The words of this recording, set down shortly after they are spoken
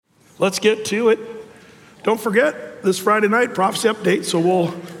let's get to it. Don't forget, this Friday night, prophecy update, so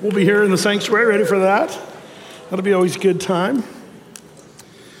we'll be here in the sanctuary ready for that. That'll be always a good time.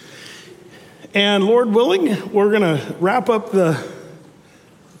 And Lord willing, we're going to wrap up the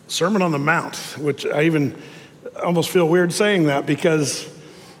Sermon on the Mount, which I even almost feel weird saying that because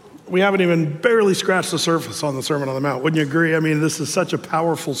we haven't even barely scratched the surface on the Sermon on the Mount. Wouldn't you agree? I mean, this is such a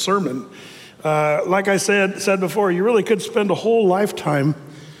powerful sermon. Like I said before, you really could spend a whole lifetime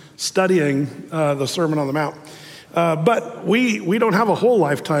studying the Sermon on the Mount. But we don't have a whole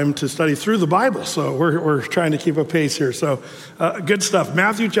lifetime to study through the Bible, so we're trying to keep a pace here. So good stuff.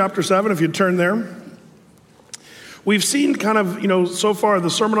 Matthew chapter 7, if you turn there. We've seen kind of, so far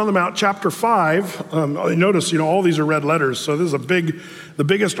the Sermon on the Mount, chapter 5. Notice, all these are red letters. So this is the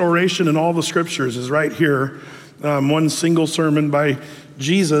biggest oration in all the scriptures is right here. One single sermon by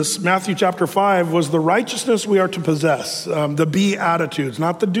Jesus. Matthew chapter 5 was the righteousness we are to possess. The Beatitudes,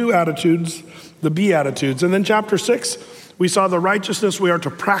 not the do attitudes, the Beatitudes. And then chapter 6, we saw the righteousness we are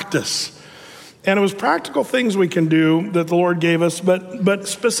to practice. And it was practical things we can do that the Lord gave us, but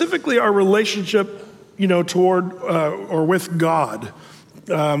specifically our relationship toward or with God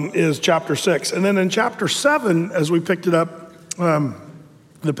is chapter 6. And then in chapter 7, as we picked it up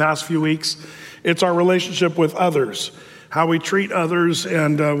the past few weeks, it's our relationship with others, how we treat others.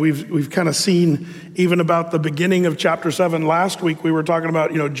 And we've kind of seen even about the beginning of chapter 7. Last week, we were talking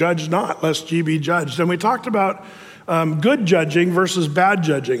about, judge not, lest ye be judged. And we talked about good judging versus bad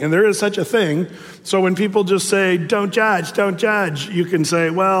judging. And there is such a thing. So when people just say, don't judge, you can say,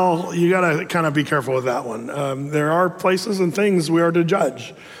 well, you got to kind of be careful with that one. There are places and things we are to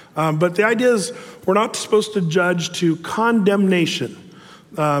judge. But the idea is we're not supposed to judge to condemnation.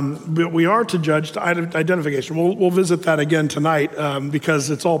 But we are to judge to identification. We'll visit that again tonight because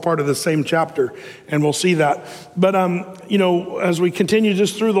it's all part of the same chapter, and we'll see that. But, as we continue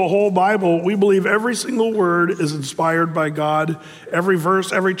just through the whole Bible, we believe every single word is inspired by God. Every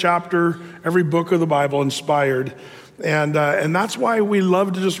verse, every chapter, every book of the Bible inspired. And that's why we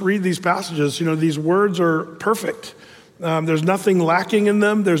love to just read these passages. These words are perfect. There's nothing lacking in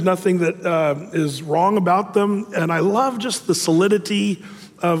them. There's nothing that is wrong about them. And I love just the solidity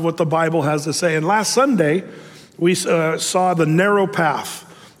of what the Bible has to say. And last Sunday, we saw the narrow path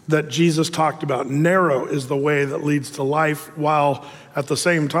that Jesus talked about. Narrow is the way that leads to life, while at the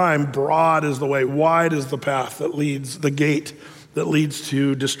same time, broad is the way, wide is the path that leads, the gate that leads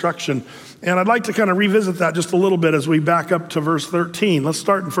to destruction. And I'd like to kind of revisit that just a little bit as we back up to verse 13. Let's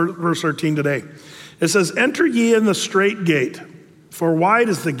start in verse 13 today. It says, enter ye in the straight gate, for wide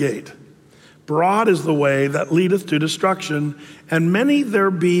is the gate. Broad is the way that leadeth to destruction, and many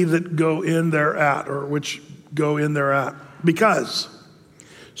there be that go in thereat, or which go in thereat. Because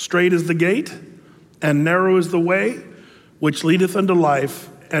straight is the gate, and narrow is the way, which leadeth unto life,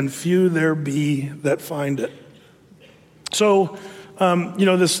 and few there be that find it. So,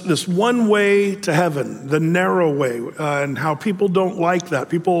 this one way to heaven, the narrow way, and how people don't like that.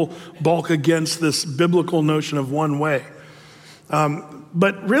 People balk against this biblical notion of one way.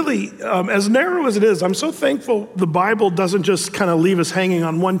 But really, as narrow as it is, I'm so thankful the Bible doesn't just kind of leave us hanging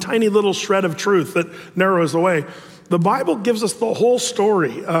on one tiny little shred of truth that narrow is the way. The Bible gives us the whole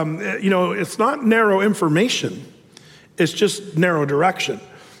story. It's not narrow information. It's just narrow direction.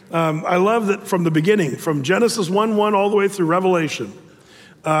 I love that from the beginning, from Genesis 1:1 all the way through Revelation,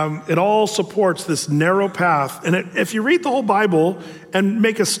 it all supports this narrow path. And if you read the whole Bible and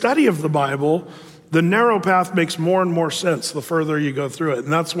make a study of the Bible, the narrow path makes more and more sense the further you go through it.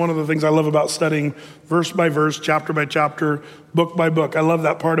 And that's one of the things I love about studying verse by verse, chapter by chapter, book by book. I love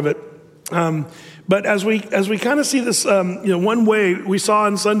that part of it. But as we kind of see this, one way we saw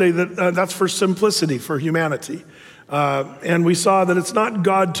on Sunday that that's for simplicity, for humanity. And we saw that it's not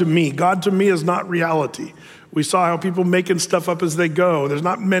God to me. God to me is not reality. We saw how people making stuff up as they go. There's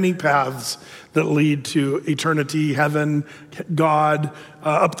not many paths that lead to eternity, heaven, God,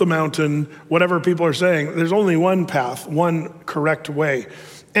 up the mountain, whatever people are saying. There's only one path, one correct way.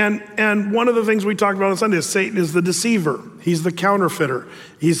 And one of the things we talked about on Sunday is Satan is the deceiver. He's the counterfeiter.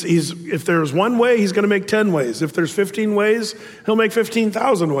 He's if there's one way, he's going to make 10 ways. If there's 15 ways, he'll make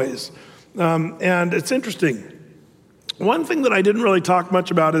 15,000 ways. And it's interesting. One thing that I didn't really talk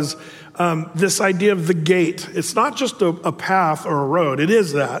much about is this idea of the gate. It's not just a path or a road. It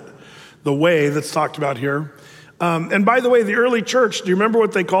is that, the way that's talked about here. And by the way, the early church, do you remember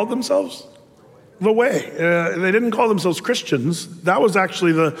what they called themselves? The way. They didn't call themselves Christians. That was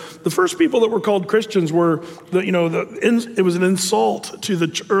actually the first people that were called Christians were, it was an insult to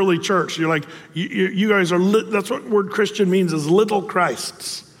the early church. You're like, you guys are, that's what word Christian means, is little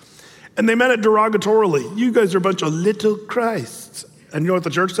Christs. And they meant it derogatorily. You guys are a bunch of little Christs. And you know what the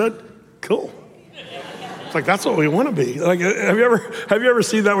church said? Cool. It's like, that's what we want to be. Like, have you ever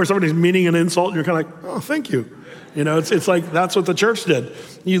seen that where somebody's meaning an insult and you're kind of like, oh, thank you. You know, it's like, that's what the church did.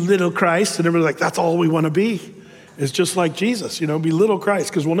 You little Christ, and everybody's like, that's all we want to be. It's just like Jesus, you know, be little Christ,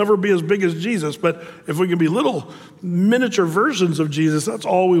 because we'll never be as big as Jesus. But if we can be little miniature versions of Jesus, that's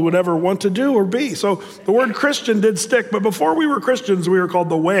all we would ever want to do or be. So the word Christian did stick. But before we were Christians, we were called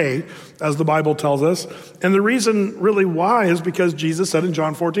the way, as the Bible tells us. And the reason really why is because Jesus said in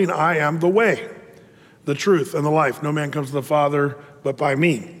John 14, I am the way, the truth, and the life. No man comes to the Father but by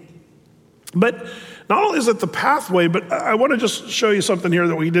me. But not only is it the pathway, but I want to just show you something here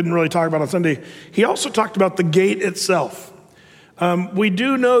that we didn't really talk about on Sunday. He also talked about the gate itself. We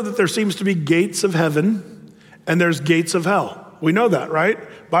do know that there seems to be gates of heaven and there's gates of hell. We know that, right?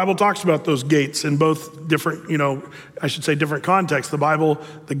 Bible talks about those gates in both different, different contexts. The Bible,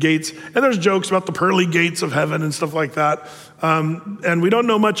 the gates, and there's jokes about the pearly gates of heaven and stuff like that. And we don't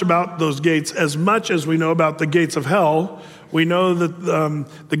know much about those gates as much as we know about the gates of hell. We know that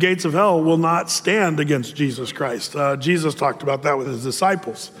the gates of hell will not stand against Jesus Christ. Jesus talked about that with his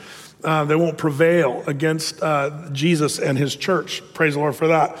disciples. They won't prevail against Jesus and his church. Praise the Lord for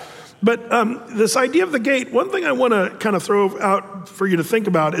that. But this idea of the gate, one thing I want to kind of throw out for you to think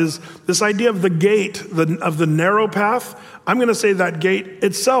about is this idea of the gate, of the narrow path. I'm going to say that gate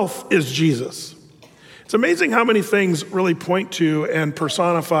itself is Jesus. It's amazing how many things really point to and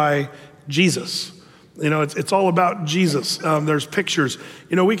personify Jesus. You know, it's all about Jesus. There's pictures.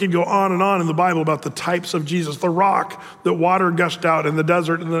 You know, we could go on and on in the Bible about the types of Jesus. The rock that water gushed out in the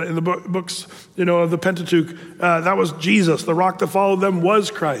desert in the books, you know, of the Pentateuch, that was Jesus. The rock that followed them was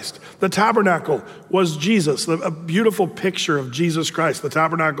Christ. The tabernacle was Jesus. A beautiful picture of Jesus Christ. The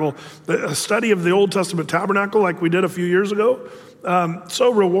tabernacle, a study of the Old Testament tabernacle like we did a few years ago.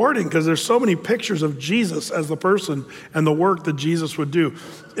 So rewarding because there's so many pictures of Jesus as the person and the work that Jesus would do.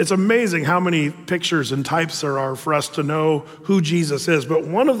 It's amazing how many pictures and types there are for us to know who Jesus is. But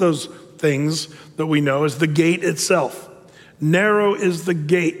one of those things that we know is the gate itself. Narrow is the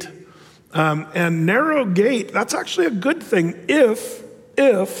gate. And narrow gate, that's actually a good thing if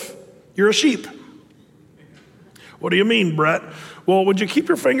you're a sheep. What do you mean, Brett? Well, would you keep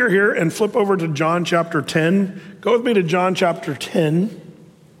your finger here and flip over to John chapter 10? Go with me to John chapter 10.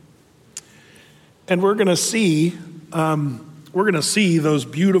 And we're going to see those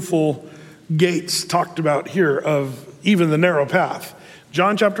beautiful gates talked about here of even the narrow path.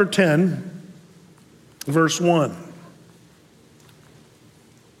 John chapter 10, verse 1.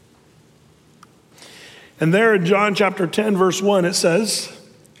 And there in John chapter 10, verse 1, it says,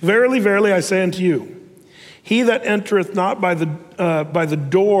 Verily, verily, I say unto you, he that entereth not by the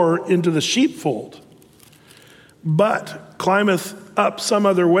door into the sheepfold, but climbeth up some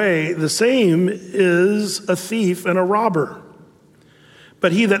other way, the same is a thief and a robber.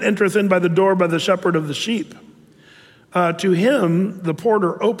 But he that entereth in by the door by the shepherd of the sheep, to him the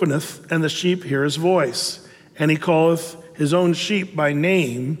porter openeth, and the sheep hear his voice. And he calleth his own sheep by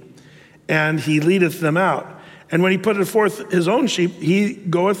name, and he leadeth them out. And when he putteth forth his own sheep, he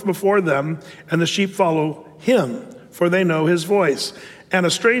goeth before them, and the sheep follow him, for they know his voice. And a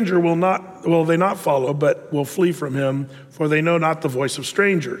stranger will they not follow, but will flee from him, for they know not the voice of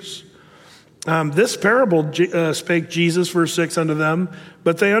strangers. This parable spake Jesus, verse 6, unto them,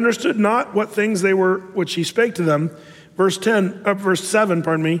 but they understood not what things they were which he spake to them. Verse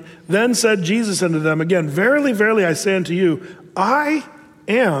 7, Then said Jesus unto them again, Verily, verily, I say unto you, I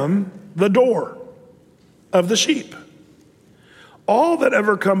am the door of the sheep. All that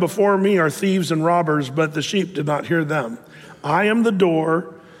ever come before me are thieves and robbers, but the sheep did not hear them. I am the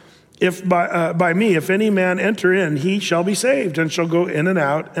door. If by me, if any man enter in, he shall be saved and shall go in and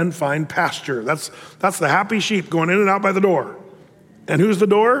out and find pasture. That's the happy sheep going in and out by the door. And who's the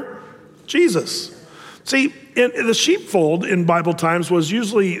door? Jesus. See, in the sheepfold in Bible times was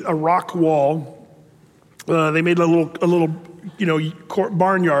usually a rock wall. They made a little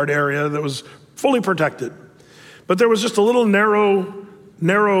barnyard area that was fully protected. But there was just a little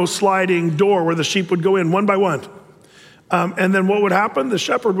narrow sliding door where the sheep would go in one by one. And then what would happen? The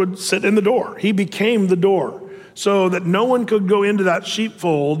shepherd would sit in the door. He became the door so that no one could go into that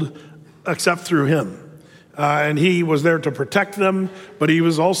sheepfold except through him. And he was there to protect them, but he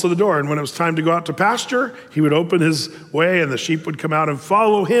was also the door. And when it was time to go out to pasture, he would open his way and the sheep would come out and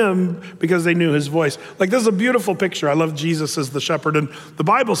follow him because they knew his voice. Like, this is a beautiful picture. I love Jesus as the shepherd. And the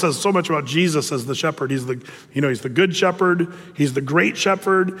Bible says so much about Jesus as the shepherd. He's the good shepherd. He's the great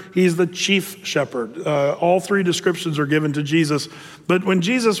shepherd. He's the chief shepherd. All three descriptions are given to Jesus. But when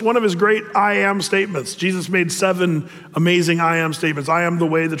Jesus, one of his great I am statements, Jesus made 7 amazing I am statements. I am the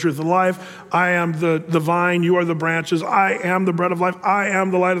way, the truth, and the life. I am the vine. vine, you are the branches, I am the bread of life, I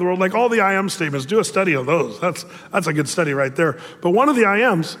am the light of the world. Like all the I am statements, do a study of those. That's a good study right there. But one of the I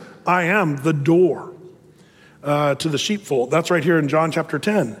ams, I am the door to the sheepfold. That's right here in John chapter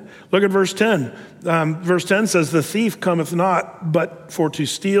 10. Look at verse 10. Verse 10 says, the thief cometh not, but for to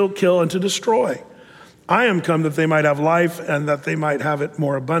steal, kill, and to destroy. I am come that they might have life and that they might have it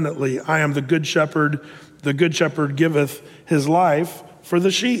more abundantly. I am the good shepherd. The good shepherd giveth his life for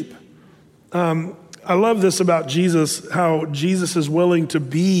the sheep. I love this about Jesus, how Jesus is willing to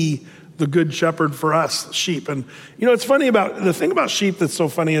be the good shepherd for us, sheep. And, it's funny the thing about sheep that's so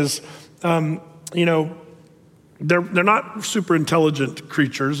funny is, they're not super intelligent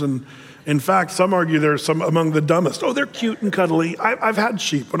creatures. And in fact, some argue they're some among the dumbest. Oh, they're cute and cuddly. I've had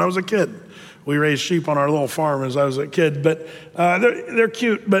sheep when I was a kid. We raised sheep on our little farm as I was a kid, but they're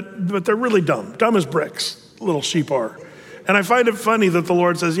cute, but they're really dumb. Dumb as bricks, little sheep are. And I find it funny that the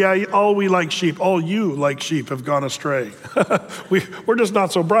Lord says, yeah, all we like sheep, all you like sheep have gone astray. We're just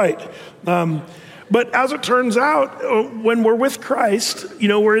not so bright. But as it turns out, when we're with Christ,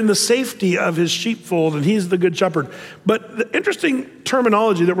 we're in the safety of his sheepfold and he's the good shepherd. But the interesting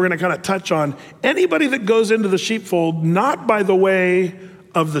terminology that we're going to kind of touch on, anybody that goes into the sheepfold, not by the way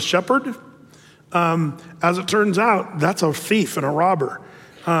of the shepherd, as it turns out, that's a thief and a robber.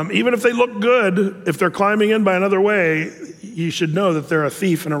 Even if they look good, if they're climbing in by another way, you should know that they're a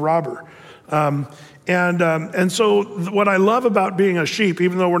thief and a robber. And so what I love about being a sheep,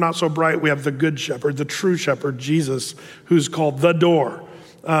 even though we're not so bright, we have the good shepherd, the true shepherd, Jesus, who's called the door,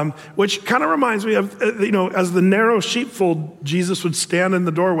 which kind of reminds me of, as the narrow sheepfold, Jesus would stand in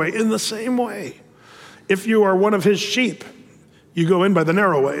the doorway in the same way. If you are one of his sheep, you go in by the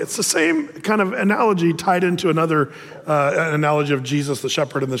narrow way. It's the same kind of analogy tied into another analogy of Jesus, the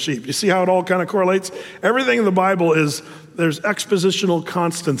shepherd and the sheep. You see how it all kind of correlates? Everything in the Bible there's expositional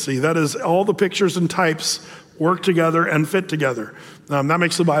constancy. That is, all the pictures and types work together and fit together. That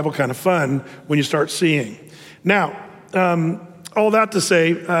makes the Bible kind of fun when you start seeing. Now, all that to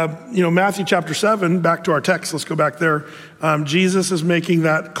say, Matthew chapter 7, back to our text, let's go back there. Jesus is making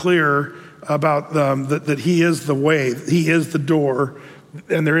that clear about that he is the way, he is the door,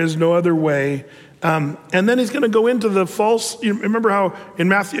 and there is no other way. And then he's going to go into the false. Remember how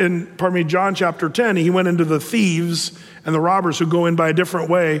in John chapter 10, he went into the thieves and the robbers who go in by a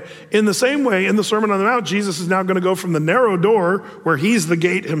different way. In the same way, in the Sermon on the Mount, Jesus is now going to go from the narrow door, where he's the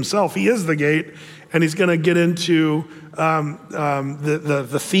gate himself. He is the gate, and he's going to get into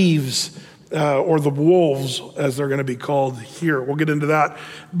the thieves. Or the wolves, as they're going to be called here. We'll get into that.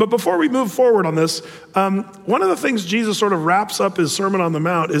 But before we move forward on this, one of the things Jesus sort of wraps up his Sermon on the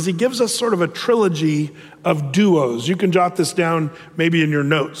Mount is he gives us sort of a trilogy of duos. You can jot this down maybe in your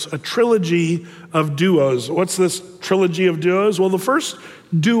notes. A trilogy of duos. What's this trilogy of duos? Well, the first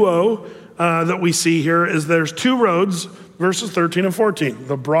duo that we see here is there's two roads, verses 13 and 14,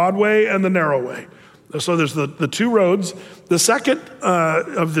 the broad way and the narrow way. So there's the two roads. The second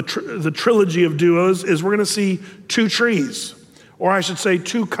of the trilogy of duos is we're going to see two trees, or I should say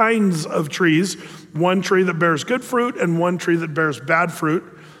two kinds of trees. One tree that bears good fruit and one tree that bears bad fruit.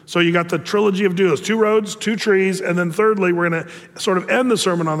 So you got the trilogy of duos, two roads, two trees, and then thirdly, we're going to sort of end the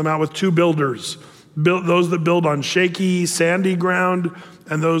Sermon on the Mount with two builders. Those that build on shaky, sandy ground,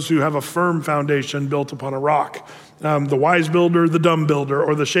 and those who have a firm foundation built upon a rock. The wise builder, the dumb builder,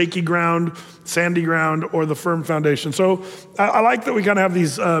 or the shaky ground, sandy ground, or the firm foundation. So I like that we kind of have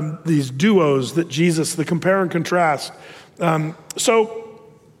these duos that Jesus, the compare and contrast. So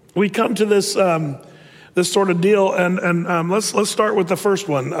we come to this sort of deal, and let's start with the first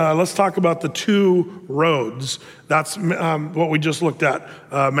one. Let's talk about the two roads. That's what we just looked at,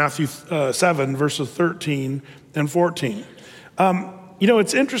 Matthew 7, verses 13 and 14.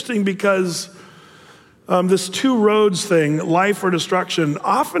 It's interesting because this two roads thing, life or destruction,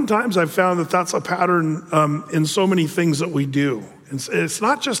 oftentimes I've found that that's a pattern in so many things that we do. It's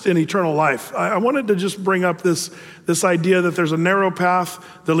not just in eternal life. I wanted to just bring up this idea that there's a narrow path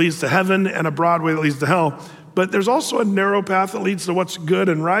that leads to heaven and a broad way that leads to hell. But there's also a narrow path that leads to what's good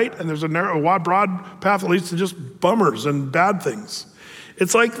and right, and there's a broad path that leads to just bummers and bad things.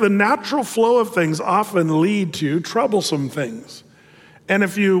 It's like the natural flow of things often lead to troublesome things. And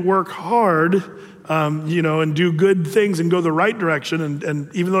if you work hard, and do good things and go the right direction,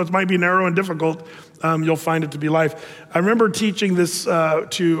 and even though it might be narrow and difficult, you'll find it to be life. I remember teaching this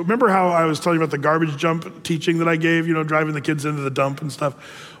remember how I was telling you about the garbage dump teaching that I gave, driving the kids into the dump and stuff.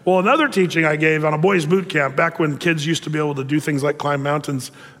 Well, another teaching I gave on a boys' boot camp, back when kids used to be able to do things like climb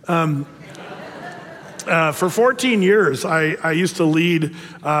mountains. For 14 years, I used to lead,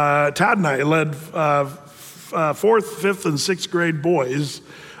 Tad and I led 4th, 5th, and 6th grade boys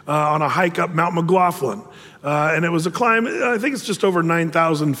on a hike up Mount McLaughlin. And it was a climb, I think it's just over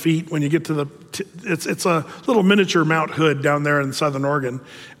 9,000 feet when you get to it's a little miniature Mount Hood down there in Southern Oregon.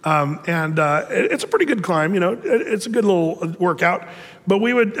 It's a pretty good climb, it's a good little workout. But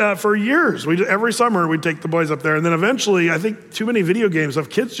we would, for years, every summer we'd take the boys up there. And then eventually, I think too many video games of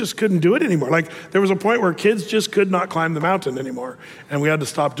kids just couldn't do it anymore. Like there was a point where kids just could not climb the mountain anymore. And we had to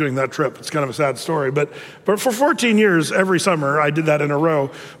stop doing that trip. It's kind of a sad story. But for 14 years, every summer, I did that in a row.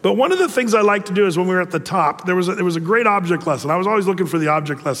 But one of the things I like to do is when we were at the top, there was a great object lesson. I was always looking for the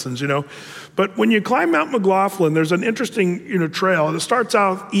object lessons, But when you climb Mount McLaughlin, there's an interesting, trail. And it starts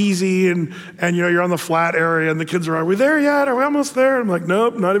out easy and you're on the flat area and the kids are we there yet? Are we almost there? I'm like,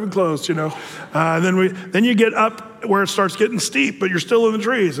 nope, not even close, Then you get up where it starts getting steep, but you're still in the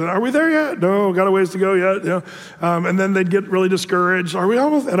trees. And are we there yet? No, got a ways to go yet. And then they'd get really discouraged. Are we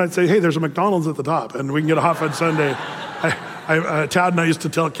almost? And I'd say, hey, there's a McDonald's at the top and we can get a hot fudge sundae. Tad and I used to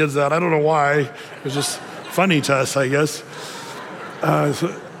tell kids that. I don't know why. It was just funny to us, I guess.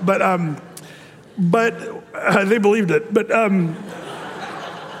 But they believed it. But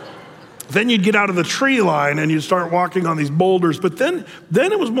then you'd get out of the tree line and you'd start walking on these boulders. But then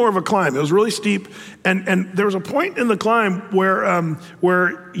it was more of a climb. It was really steep. And there was a point in the climb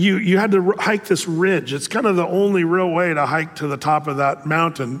where you had to hike this ridge. It's kind of the only real way to hike to the top of that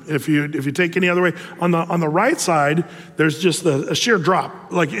mountain. If you take any other way, on the right side, there's just a sheer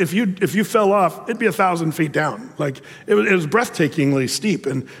drop. Like if you fell off, it'd be 1,000 feet down. Like it was breathtakingly steep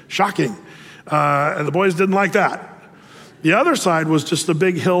and shocking. And the boys didn't like that. The other side was just a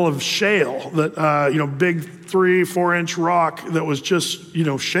big hill of shale that, big 3-4 inch rock that was just,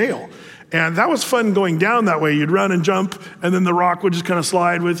 shale. And that was fun going down that way. You'd run and jump, and then the rock would just kind of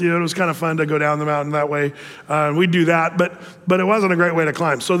slide with you. It was kind of fun to go down the mountain that way. We'd do that, but it wasn't a great way to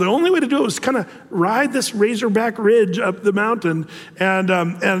climb. So the only way to do it was kind of ride this razorback ridge up the mountain. And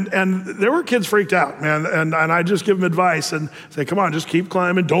there were kids freaked out, man. And I'd just give them advice and say, come on, just keep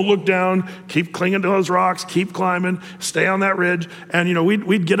climbing. Don't look down. Keep clinging to those rocks. Keep climbing. Stay on that ridge. And,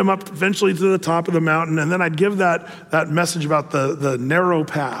 we'd get them up eventually to the top of the mountain. And then I'd give that message about the narrow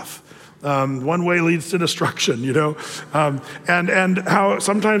path. One way leads to destruction, and how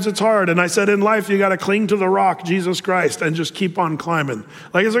sometimes it's hard. And I said, in life, you got to cling to the rock, Jesus Christ, and just keep on climbing.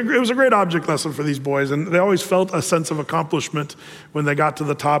 Like it was a great object lesson for these boys. And they always felt a sense of accomplishment when they got to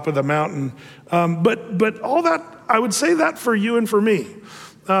the top of the mountain. But all that, I would say that for you and for me.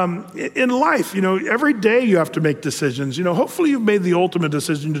 In life, every day you have to make decisions. Hopefully you've made the ultimate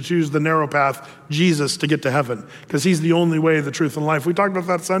decision to choose the narrow path, Jesus, to get to heaven, because he's the only way, the truth, and life. We talked about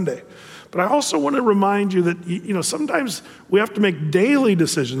that Sunday. But I also want to remind you that, sometimes we have to make daily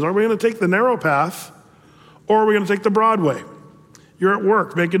decisions. Are we going to take the narrow path or are we going to take the broad way? You're at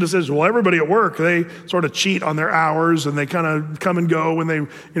work, make a decision. Well, everybody at work, they sort of cheat on their hours and they kind of come and go when they,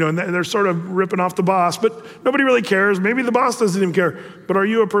 and they're sort of ripping off the boss, but nobody really cares. Maybe the boss doesn't even care. But are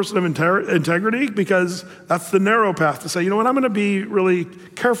you a person of integrity? Because that's the narrow path to say, I'm going to be really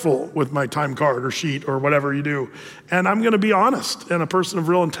careful with my time card or sheet or whatever you do. And I'm going to be honest and a person of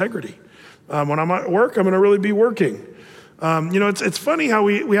real integrity. When I'm at work, I'm going to really be working. It's funny how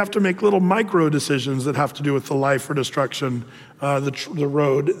we have to make little micro decisions that have to do with the life or destruction, the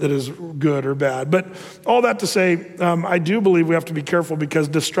road that is good or bad. But all that to say, I do believe we have to be careful because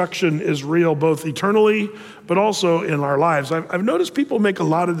destruction is real both eternally, but also in our lives. I've noticed people make a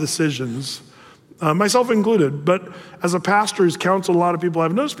lot of decisions, myself included, but as a pastor who's counseled a lot of people,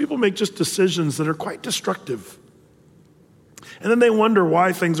 I've noticed people make just decisions that are quite destructive. And then they wonder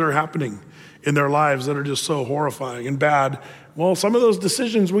why things are happening in their lives that are just so horrifying and bad. Well, some of those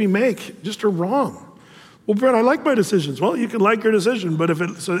decisions we make just are wrong. Well, Brett, I like my decisions. Well, you can like your decision, but if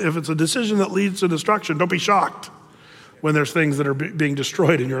it's a decision that leads to destruction, don't be shocked when there's things that are being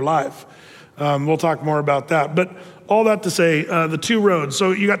destroyed in your life. We'll talk more about that. But all that to say, the two roads.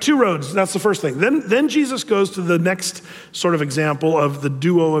 So you got two roads. That's the first thing. Then Jesus goes to the next sort of example of the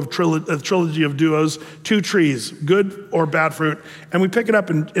trilogy of duos, two trees, good or bad fruit. And we pick it up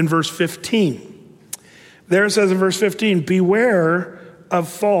in verse 15. There it says in verse 15, beware of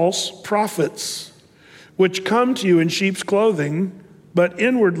false prophets, which come to you in sheep's clothing, but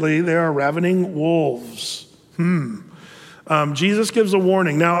inwardly they are ravening wolves. Jesus gives a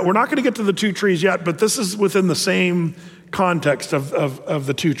warning. Now, we're not going to get to the two trees yet, but this is within the same context of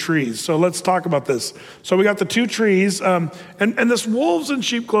the two trees. So let's talk about this. So we got the two trees, and this wolves in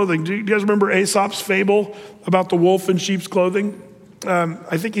sheep clothing. Do you guys remember Aesop's fable about the wolf in sheep's clothing?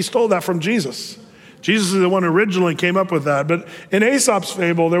 I think he stole that from Jesus. Jesus is the one who originally came up with that. But in Aesop's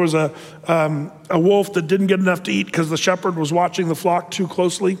fable, there was a wolf that didn't get enough to eat because the shepherd was watching the flock too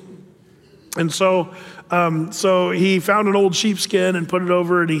closely. And so he found an old sheepskin and put it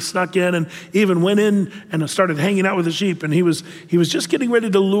over, and he snuck in and even went in and started hanging out with the sheep. And he was just getting ready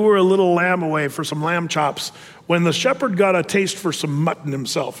to lure a little lamb away for some lamb chops when the shepherd got a taste for some mutton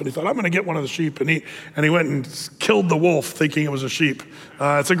himself. And he thought, I'm going to get one of the sheep. And he went and killed the wolf thinking it was a sheep.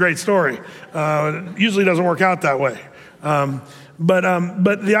 It's a great story. Usually doesn't work out that way. But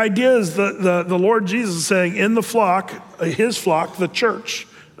the idea is the Lord Jesus is saying in the flock, his flock, the church,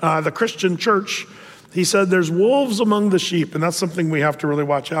 the Christian church, he said there's wolves among the sheep, and that's something we have to really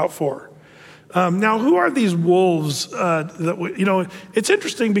watch out for. Now, who are these wolves? It's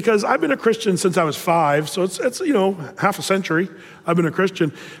interesting because I've been a Christian since I was 5, so it's half a century I've been a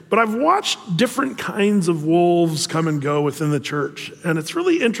Christian. But I've watched different kinds of wolves come and go within the church, and it's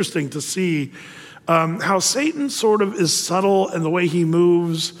really interesting to see how Satan sort of is subtle in the way he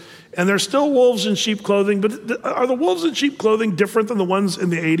moves. And there's still wolves in sheep clothing, but are the wolves in sheep clothing different than the ones in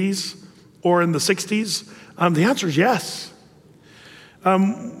the 80s or in the 60s? The answer is yes. I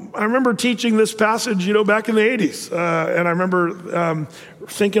remember teaching this passage, back in the 80s, and I remember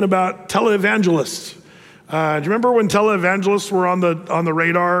thinking about televangelists. Do you remember when televangelists were on the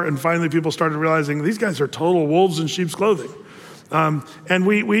radar, and finally people started realizing these guys are total wolves in sheep's clothing? And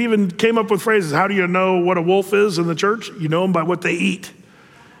we even came up with phrases. How do you know what a wolf is in the church? You know them by what they eat.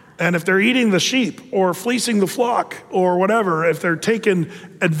 And if they're eating the sheep or fleecing the flock or whatever, if they're taking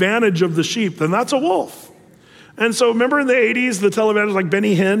advantage of the sheep, then that's a wolf. And so remember in the 80s, the televangelists like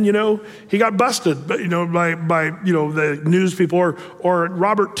Benny Hinn, he got busted, by the news people or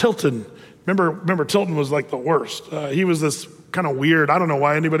Robert Tilton. Remember Tilton was like the worst. He was this kind of weird. I don't know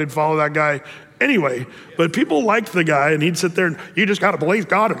why anybody'd follow that guy anyway, but people liked the guy, and he'd sit there and you just got to believe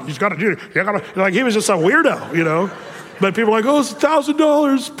God, and you just got to do it. Like he was just a weirdo, But people are like, it's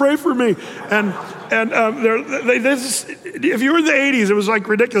 $1,000, pray for me. And if you were in the 80s, it was like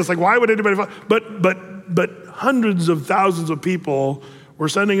ridiculous. Like, why would anybody follow? But hundreds of thousands of people were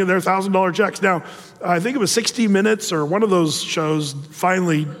sending in their $1,000 checks. Now, I think it was 60 Minutes or one of those shows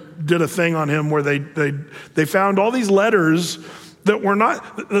finally did a thing on him where they found all these letters that were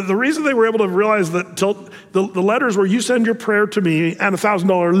not, the reason they were able to realize that the letters were, you send your prayer to me and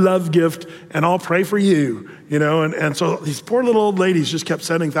 $1,000 love gift and I'll pray for you, and so these poor little old ladies just kept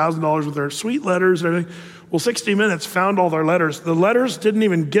sending $1,000 with their sweet letters and everything. Well, 60 Minutes found all their letters. The letters didn't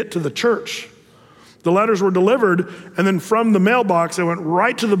even get to the church. The letters were delivered, and then from the mailbox, they went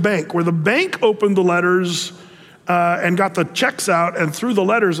right to the bank, where the bank opened the letters and got the checks out and threw the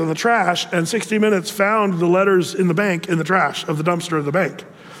letters in the trash, and 60 Minutes found the letters in the bank in the trash of the dumpster of the bank.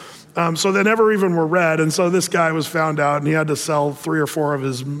 So they never even were read, and so this guy was found out, and he had to sell 3 or 4 of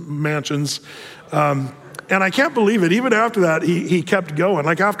his mansions. And I can't believe it. Even after that, he kept going.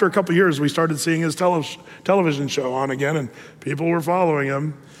 Like after a couple years, we started seeing his television show on again, and people were following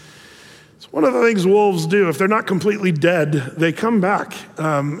him. It's one of the things wolves do. If they're not completely dead, they come back.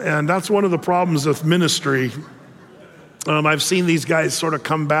 And that's one of the problems with ministry. I've seen these guys sort of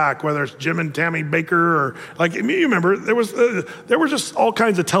come back, whether it's Jim and Tammy Baker or like, you remember, there were just all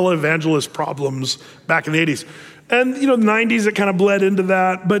kinds of televangelist problems back in the 80s. And, the 90s, it kind of bled into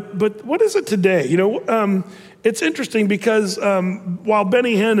that. But what is it today? It's interesting because while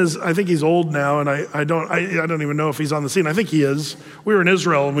Benny Hinn I think he's old now, and I don't even know if he's on the scene. I think he is. We were in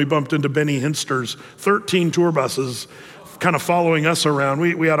Israel and we bumped into Benny Hinster's 13 tour buses kind of following us around.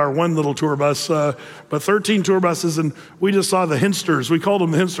 We had our one little tour bus, but 13 tour buses, and we just saw the Hinsters. We called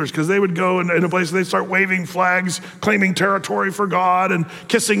them the Hinsters because they would go in a place and they'd start waving flags, claiming territory for God and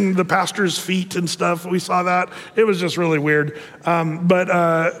kissing the pastor's feet and stuff. We saw that. It was just really weird,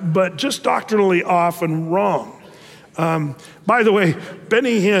 but just doctrinally off and wrong. By the way,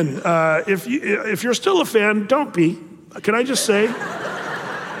 Benny Hinn, if you're still a fan, don't be. Can I just say?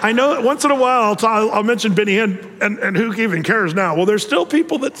 I know that once in a while I'll mention Benny Hinn, and who even cares now? Well, there's still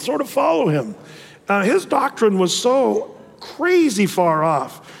people that sort of follow him. His doctrine was so crazy far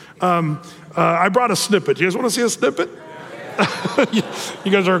off. I brought a snippet. You guys want to see a snippet?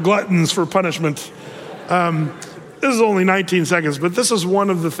 You guys are gluttons for punishment. This is only 19 seconds, but this is one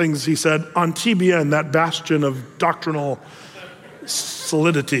of the things he said on TBN, that bastion of doctrinal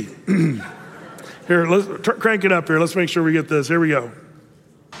solidity. Here, let's crank it up here. Let's make sure we get this. Here we go.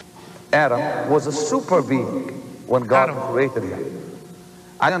 Adam was a super being when God created him.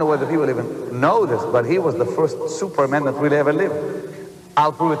 I don't know whether people even know this, but he was the first superman that really ever lived.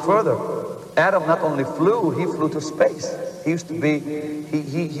 I'll prove it further. Adam not only flew, he flew to space. He used to be,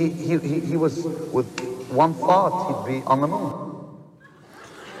 he was, with one thought, he'd be on the moon.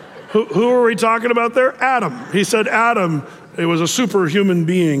 Who are we talking about there? Adam. He said Adam, it was a superhuman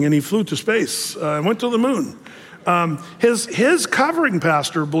being, and he flew to space and went to the moon. His covering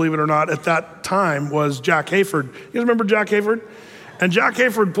pastor, believe it or not, at that time was Jack Hayford. You guys remember Jack Hayford? And Jack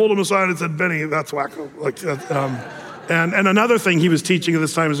Hayford pulled him aside and said, Benny, that's wacko. And another thing he was teaching at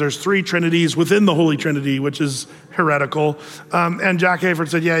this time is there's 3 trinities within the Holy Trinity, which is heretical. And Jack Hayford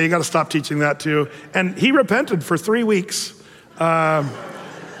said, yeah, you got to stop teaching that too. And he repented for 3 weeks.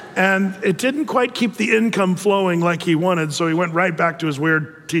 And it didn't quite keep the income flowing like he wanted, so he went right back to his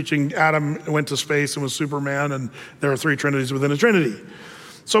weird teaching. Adam went to space and was Superman, and there are 3 trinities within a trinity.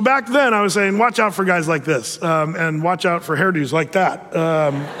 So back then, I was saying, watch out for guys like this, and watch out for hairdos like that.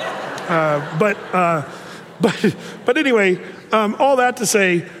 But anyway, all that to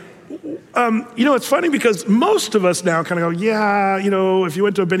say, it's funny because most of us now kind of go, yeah, if you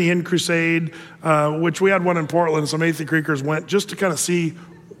went to a Benny Hinn crusade, which we had one in Portland, some Athey Creekers went just to kind of see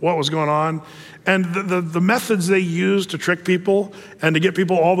what was going on. And the methods they used to trick people and to get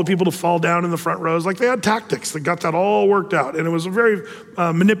all the people to fall down in the front rows, like they had tactics that got that all worked out. And it was very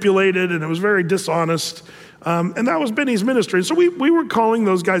manipulated, and it was very dishonest. And that was Benny's ministry. And so we were calling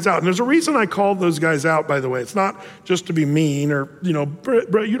those guys out. And there's a reason I called those guys out, by the way. It's not just to be mean or,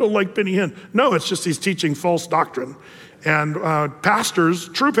 Brett, you don't like Benny Hinn. No, it's just he's teaching false doctrine. And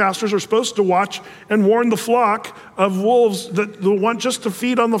true pastors are supposed to watch and warn the flock of wolves that want just to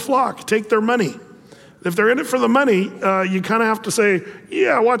feed on the flock, take their money. If they're in it for the money, you kind of have to say,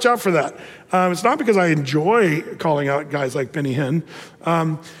 yeah, watch out for that. It's not because I enjoy calling out guys like Benny Hinn.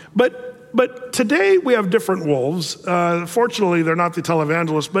 But today we have different wolves. Fortunately, they're not the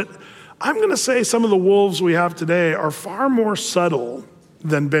televangelists, but I'm going to say some of the wolves we have today are far more subtle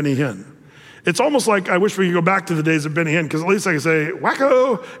than Benny Hinn. It's almost like I wish we could go back to the days of Benny Hinn, because at least I could say,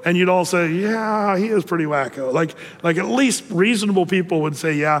 wacko, and you'd all say, yeah, he is pretty wacko. Like at least reasonable people would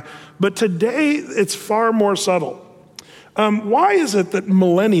say, yeah. But today, it's far more subtle. Why is it that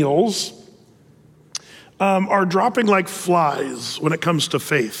millennials are dropping like flies when it comes to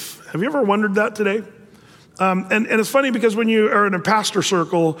faith? Have you ever wondered that today? And it's funny because when you are in a pastor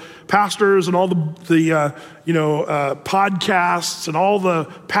circle, pastors and all the podcasts and all the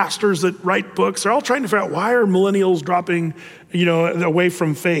pastors that write books, they're all trying to figure out why are millennials dropping, away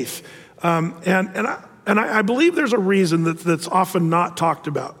from faith. And I believe there's a reason that's often not talked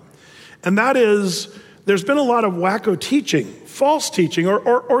about. And that is there's been a lot of wacko teaching, false teaching,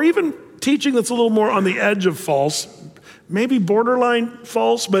 or even teaching that's a little more on the edge of false, maybe borderline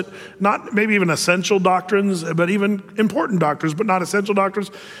false, but not maybe even essential doctrines, but even important doctrines, but not essential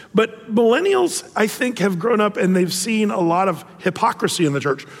doctrines. But millennials, I think, have grown up and they've seen a lot of hypocrisy in the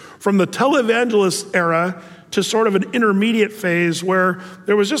church. From the televangelist era to sort of an intermediate phase where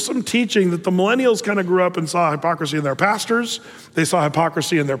there was just some teaching that the millennials kind of grew up and saw hypocrisy in their pastors. They saw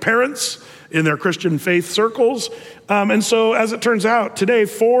hypocrisy in their parents, in their Christian faith circles. And so as it turns out, today,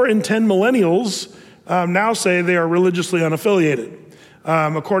 4 in 10 millennials now say they are religiously unaffiliated.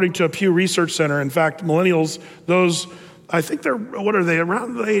 According to a Pew Research Center, in fact, millennials, I think what are they,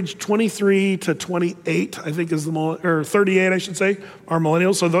 around the age 23 to 28, I think is or 38, I should say, are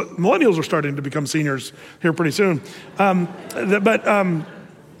millennials. So the millennials are starting to become seniors here pretty soon. But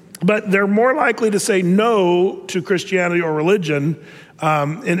they're more likely to say no to Christianity or religion.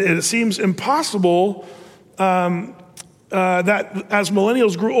 And it seems impossible that as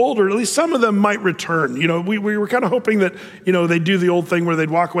millennials grew older, at least some of them might return. We were kind of hoping that, they'd do the old thing where they'd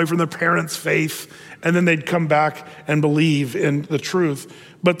walk away from their parents' faith and then they'd come back and believe in the truth.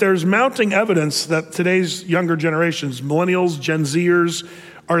 But there's mounting evidence that today's younger generations, millennials, Gen Zers,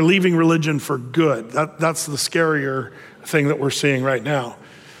 are leaving religion for good. That's the scarier thing that we're seeing right now.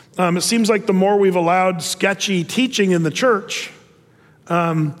 It seems like the more we've allowed sketchy teaching in the church,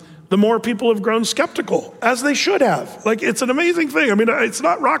 the more people have grown skeptical, as they should have. It's an amazing thing. I mean, it's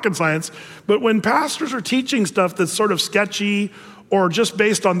not rocket science, but when pastors are teaching stuff that's sort of sketchy or just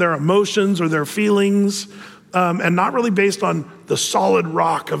based on their emotions or their feelings, and not really based on the solid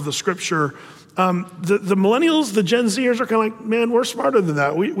rock of the scripture, the millennials, the Gen Zers are kind of like, man, we're smarter than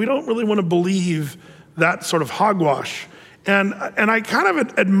that. We don't really want to believe that sort of hogwash. And I kind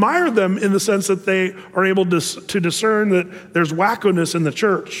of admire them in the sense that they are able to discern that there's wackoness in the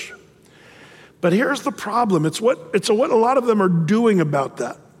church. But here's the problem. It's what a lot of them are doing about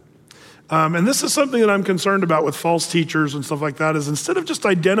that. And this is something that I'm concerned about with false teachers and stuff like that, is instead of just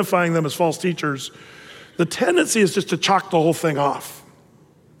identifying them as false teachers, the tendency is just to chalk the whole thing off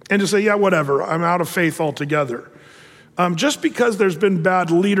and to say, yeah, whatever, I'm out of faith altogether. Just because there's been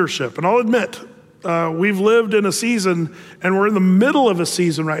bad leadership. And I'll admit, we've lived in a season, and we're in the middle of a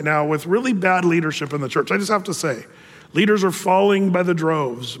season right now with really bad leadership in the church. I just have to say, leaders are falling by the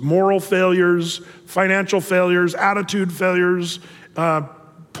droves. Moral failures, financial failures, attitude failures,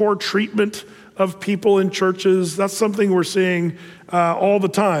 poor treatment of people in churches. That's something we're seeing all the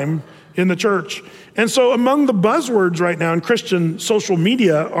time in the church. And so among the buzzwords right now in Christian social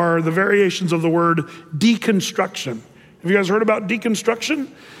media are the variations of the word deconstruction. Have you guys heard about deconstruction?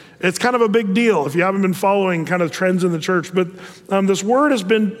 It's kind of a big deal if you haven't been following kind of trends in the church. But this word has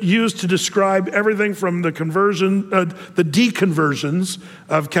been used to describe everything from the deconversions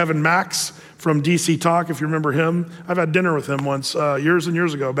of Kevin Max from DC Talk, if you remember him. I've had dinner with him once years and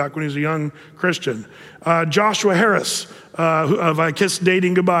years ago, back when he was a young Christian. Joshua Harris of I Kissed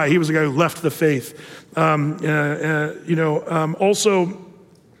Dating Goodbye. He was the guy who left the faith. Also,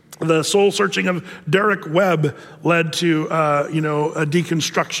 the soul searching of Derek Webb led to, a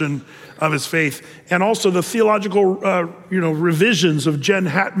deconstruction of his faith. And also the theological, revisions of Jen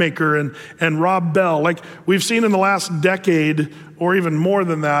Hatmaker and Rob Bell. Like we've seen in the last decade, or even more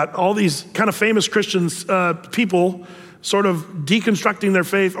than that, all these kind of famous Christians, people sort of deconstructing their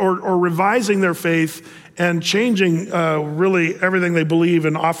faith or revising their faith and changing really everything they believe,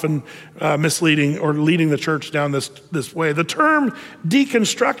 and often misleading or leading the church down this way. The term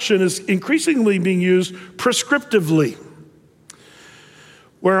deconstruction is increasingly being used prescriptively,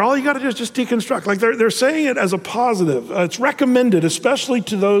 where all you got to do is just deconstruct. Like they're saying it as a positive. It's recommended, especially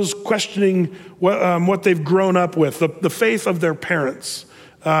to those questioning what they've grown up with, the faith of their parents.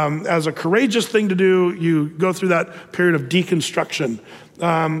 As a courageous thing to do, you go through that period of deconstruction.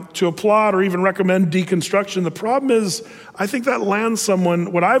 To applaud or even recommend deconstruction. The problem is, I think that lands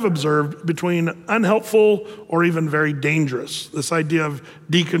someone, what I've observed, between unhelpful or even very dangerous. This idea of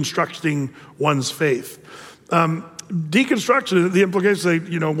deconstructing one's faith. Deconstruction, the implications say,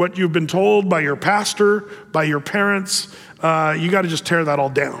 what you've been told by your pastor, by your parents, you got to just tear that all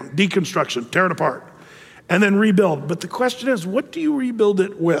down. Deconstruction, tear it apart, and then rebuild. But the question is, what do you rebuild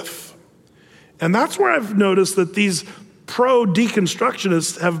it with? And that's where I've noticed that these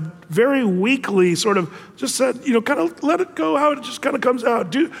pro-deconstructionists have very weakly sort of just said, kind of let it go how it just kind of comes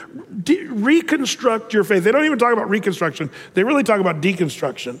out. Reconstruct your faith. They don't even talk about reconstruction. They really talk about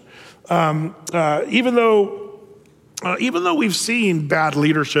deconstruction. Even though we've seen bad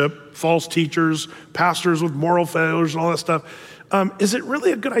leadership, false teachers, pastors with moral failures and all that stuff, is it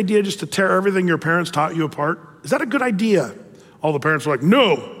really a good idea just to tear everything your parents taught you apart? Is that a good idea? All the parents were like,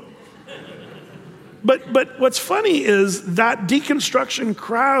 no. But what's funny is that deconstruction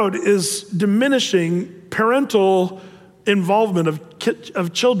crowd is diminishing parental involvement of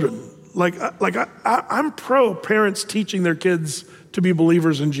children. I'm pro parents teaching their kids to be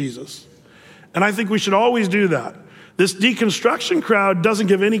believers in Jesus. And I think we should always do that. This deconstruction crowd doesn't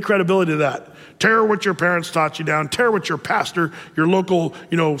give any credibility to that. Tear what your parents taught you down. Tear what your pastor, your local,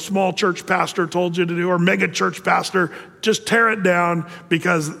 small church pastor told you to do, or mega church pastor. Just tear it down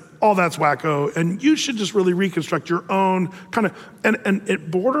because all that's wacko, and you should just really reconstruct your own kind of, and it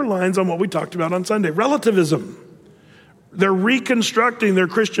borderlines on what we talked about on Sunday, relativism. They're reconstructing their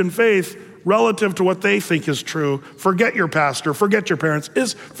Christian faith relative to what they think is true. Forget your pastor, forget your parents.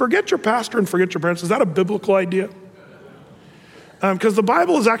 Forget your pastor and forget your parents, is that a biblical idea? Because the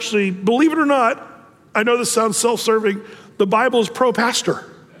Bible is actually, believe it or not, I know this sounds self-serving, the Bible is pro-pastor.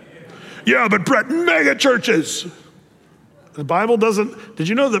 Yeah, but Brett, mega churches. The Bible doesn't, did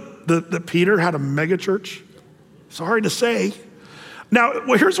you know that Peter had a mega church? Sorry to say. Now,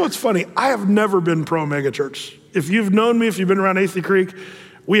 here's what's funny. I have never been pro-mega church. If you've known me, if you've been around Athey Creek,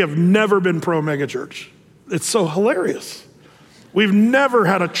 we have never been pro-mega church. It's so hilarious. We've never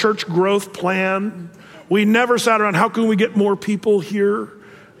had a church growth plan. We never sat around, how can we get more people here?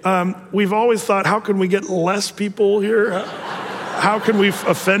 We've always thought, how can we get less people here? How can we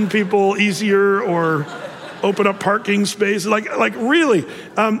offend people easier or open up parking space, like really.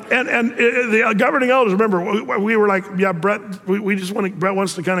 And the governing elders, remember, we were like, yeah, Brett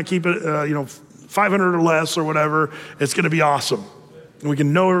wants to kind of keep it, 500 or less or whatever. It's going to be awesome. And we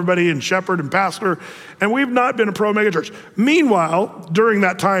can know everybody and shepherd and pastor. And we've not been a pro-mega church. Meanwhile, during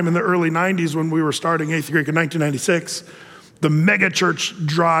that time in the early 90s when we were starting Athey Creek in 1996, the mega church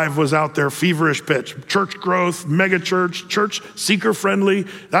drive was out there, feverish pitch. Church growth, mega church seeker friendly.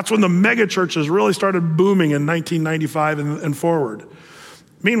 That's when the mega churches really started booming in 1995 and forward.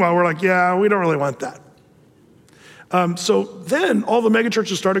 Meanwhile, we're like, yeah, we don't really want that. So then all the mega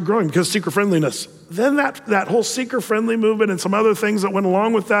churches started growing because seeker friendliness. Then that whole seeker friendly movement and some other things that went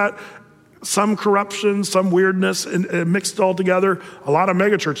along with that, some corruption, some weirdness, and mixed all together, a lot of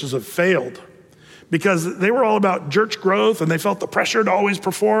mega churches have failed. Because they were all about church growth and they felt the pressure to always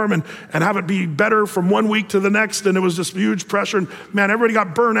perform and have it be better from one week to the next. And it was just huge pressure. And man, everybody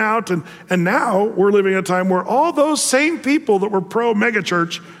got burnt out. And now we're living in a time where all those same people that were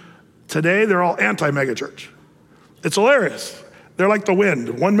pro-megachurch, today they're all anti-megachurch. It's hilarious. They're like the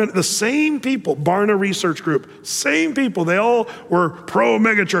wind. 1 minute, the same people, Barna Research Group, same people. They all were pro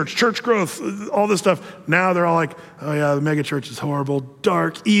megachurch, church growth, all this stuff. Now they're all like, oh yeah, the megachurch is horrible,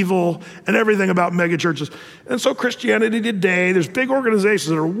 dark, evil, and everything about megachurches. And so Christianity Today, there's big organizations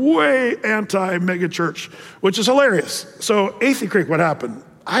that are way anti-megachurch, which is hilarious. So Athey Creek, what happened?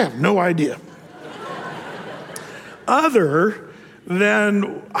 I have no idea. Other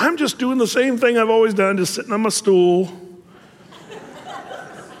than I'm just doing the same thing I've always done, just sitting on my stool,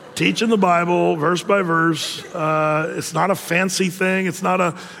 teaching the Bible verse by verse. It's not a fancy thing. It's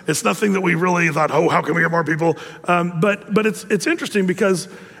nothing that we really thought, oh, how can we get more people? But it's interesting because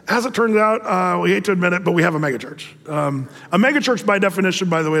as it turns out, we hate to admit it, but we have a megachurch. A megachurch by definition,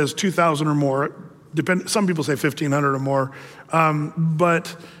 by the way, is 2,000 or more. Some people say 1,500 or more,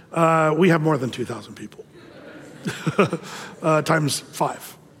 but we have more than 2,000 people. Times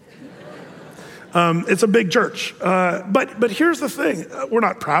 5. It's a big church. But here's the thing. We're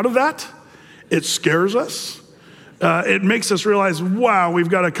not proud of that. It scares us. It makes us realize, wow, we've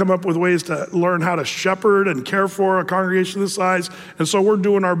got to come up with ways to learn how to shepherd and care for a congregation this size. And so we're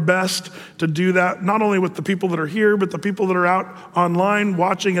doing our best to do that, not only with the people that are here, but the people that are out online,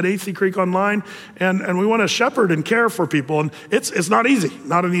 watching at Athey Creek online. And we want to shepherd and care for people. And it's not easy,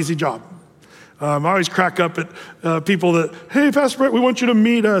 not an easy job. I always crack up at people that, hey, Pastor Brett, we want you to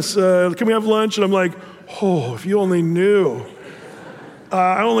meet us. Can we have lunch? And I'm like, oh, if you only knew.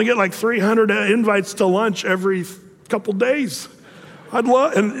 I only get like 300 invites to lunch every couple days. I'd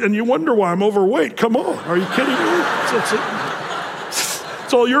love, and you wonder why I'm overweight. Come on, are you kidding me?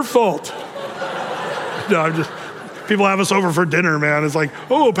 It's all your fault. No, people have us over for dinner, man. It's like,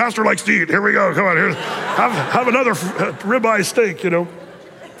 oh, Pastor likes to eat. Here we go. Come on, here, have another ribeye steak, you know.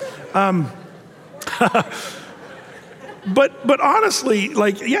 But honestly,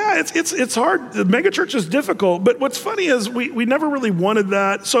 like, yeah, it's hard. The megachurch is difficult. But what's funny is we never really wanted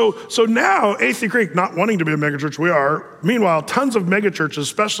that. So now Athey Creek, not wanting to be a megachurch, we are. Meanwhile, tons of megachurches,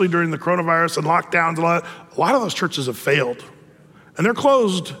 especially during the coronavirus and lockdowns, a lot of those churches have failed, and they're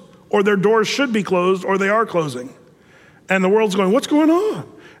closed, or their doors should be closed, or they are closing, and the world's going, what's going on?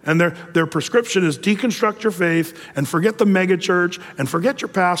 And their prescription is deconstruct your faith and forget the megachurch and forget your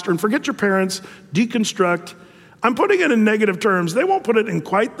pastor and forget your parents, deconstruct. I'm putting it in negative terms. They won't put it in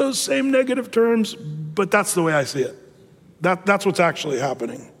quite those same negative terms, but that's the way I see it. That's what's actually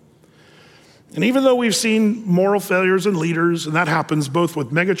happening. And even though we've seen moral failures in leaders, and that happens both with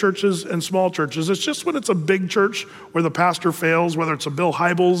megachurches and small churches, it's just when it's a big church where the pastor fails, whether it's a Bill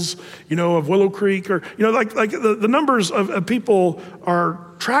Hybels, of Willow Creek, or, like the numbers of people are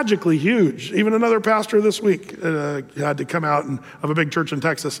tragically huge. Even another pastor this week had to come out of a big church in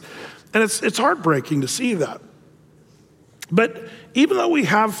Texas. And it's heartbreaking to see that. But even though we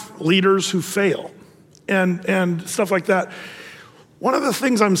have leaders who fail and stuff like that, one of the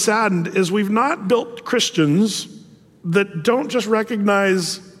things I'm saddened is we've not built Christians that don't just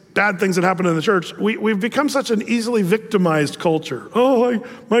recognize bad things that happen in the church. We've become such an easily victimized culture. Oh,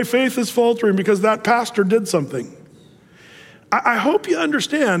 my faith is faltering because that pastor did something. I hope you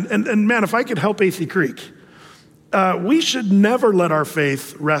understand, and man, if I could help Athey Creek, we should never let our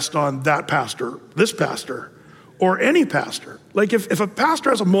faith rest on that pastor, this pastor, or any pastor. Like if a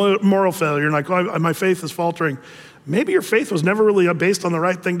pastor has a moral failure and like, oh, my faith is faltering, maybe your faith was never really based on the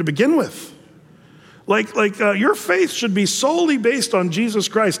right thing to begin with. Like your faith should be solely based on Jesus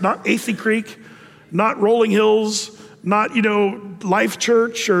Christ, not Athey Creek, not Rolling Hills, not, Life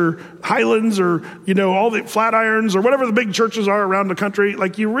Church or Highlands or, all the Flatirons or whatever the big churches are around the country.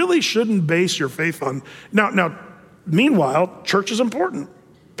 Like you really shouldn't base your faith on. Now, meanwhile, church is important.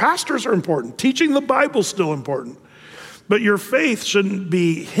 Pastors are important. Teaching the Bible's still important. But your faith shouldn't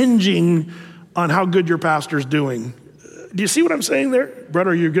be hinging on how good your pastor's doing. Do you see what I'm saying there? Brett,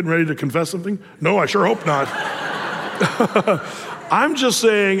 are you getting ready to confess something? No, I sure hope not. I'm just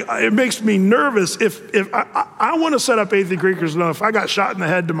saying it makes me nervous if I want to set up Athey Creekers enough. If I got shot in the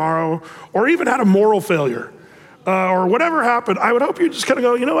head tomorrow or even had a moral failure or whatever happened, I would hope you just kind of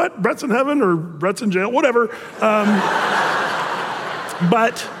go, you know what, Brett's in heaven or Brett's in jail, whatever.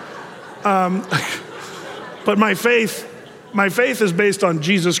 But my faith is based on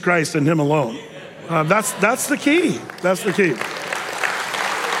Jesus Christ and him alone. That's the key. That's the key.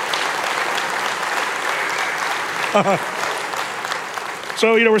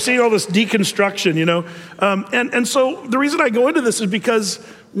 So, we're seeing all this deconstruction, and so the reason I go into this is because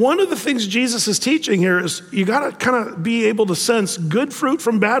one of the things Jesus is teaching here is you got to kind of be able to sense good fruit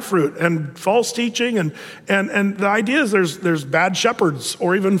from bad fruit and false teaching. And the idea is there's bad shepherds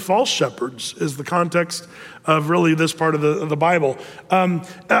or even false shepherds is the context of really this part of the Bible.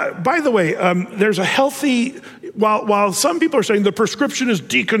 By the way, there's a healthy, while some people are saying the prescription is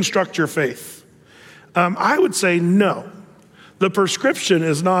deconstruct your faith, I would say no. The prescription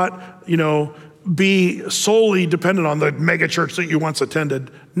is not, be solely dependent on the mega church that you once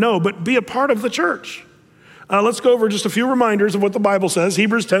attended. No, but be a part of the church. Let's go over just a few reminders of what the Bible says.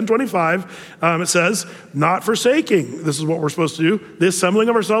 Hebrews 10:25, it says, not forsaking, this is what we're supposed to do, the assembling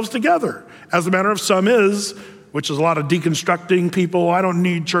of ourselves together, as the manner of some is, which is a lot of deconstructing people. I don't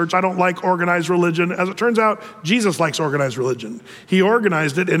need church. I don't like organized religion. As it turns out, Jesus likes organized religion. He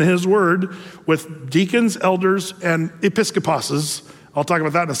organized it in his word with deacons, elders, and episkoposes. I'll talk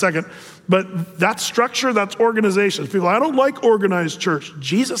about that in a second. But that structure, that's organization. People, I don't like organized church.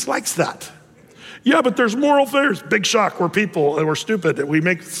 Jesus likes that. Yeah, but there's moral failures. Big shock. We're people and we're stupid. We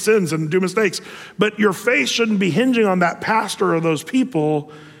make sins and do mistakes. But your faith shouldn't be hinging on that pastor or those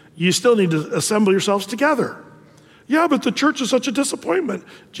people. You still need to assemble yourselves together. Yeah, but the church is such a disappointment.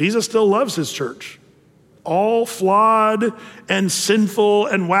 Jesus still loves his church. All flawed and sinful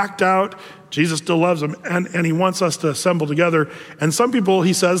and whacked out, Jesus still loves them, and he wants us to assemble together. And some people,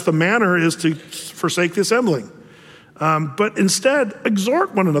 he says, the manner is to forsake the assembling. But instead,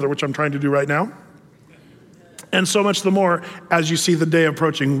 exhort one another, which I'm trying to do right now. And so much the more as you see the day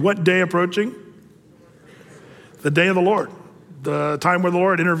approaching. What day approaching? The day of the Lord. The time where the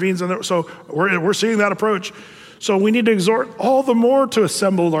Lord intervenes. So we're seeing that approach. So we need to exhort all the more to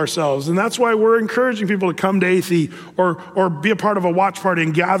assemble ourselves. And that's why we're encouraging people to come to ATHE or be a part of a watch party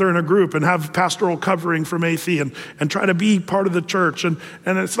and gather in a group and have pastoral covering from ATHE and try to be part of the church. And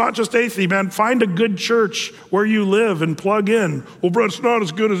it's not just ATHE, man. Find a good church where you live and plug in. Well, bro, it's not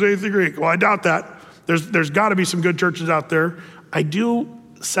as good as ATHE Greek. Well, I doubt that. There's got to be some good churches out there. I do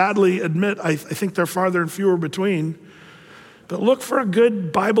sadly admit I think they're farther and fewer between. But look for a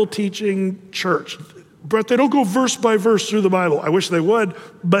good Bible teaching church. Brett, they don't go verse by verse through the Bible. I wish they would,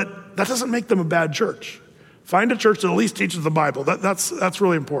 but that doesn't make them a bad church. Find a church that at least teaches the Bible. That's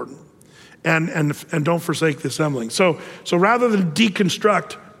really important. And don't forsake the assembling. So rather than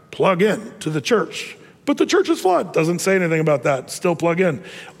deconstruct, plug in to the church. But the church is flawed. Doesn't say anything about that. Still plug in.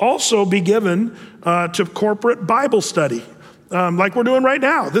 Also be given to corporate Bible study. Like we're doing right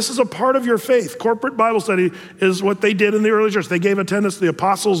now. This is a part of your faith. Corporate Bible study is what they did in the early church. They gave attendance to the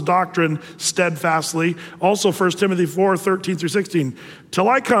apostles' doctrine steadfastly. Also 1 Timothy 4:13-16. Till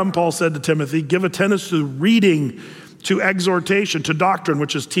I come, Paul said to Timothy, give attendance to reading, to exhortation, to doctrine,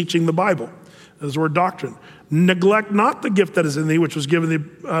 which is teaching the Bible. That's the word doctrine. Neglect not the gift that is in thee, which was given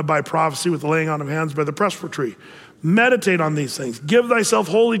thee by prophecy with the laying on of hands by the presbytery. Meditate on these things. Give thyself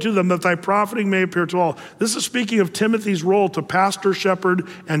wholly to them, that thy profiting may appear to all. This is speaking of Timothy's role to pastor, shepherd,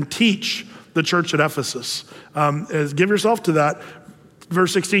 and teach the church at Ephesus. Give yourself to that.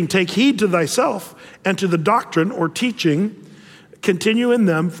 Verse 16, take heed to thyself and to the doctrine or teaching. Continue in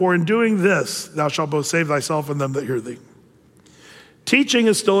them, for in doing this, thou shalt both save thyself and them that hear thee. Teaching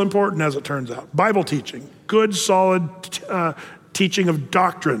is still important, as it turns out. Bible teaching, good, solid teaching of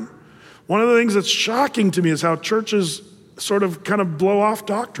doctrine. One of the things that's shocking to me is how churches sort of kind of blow off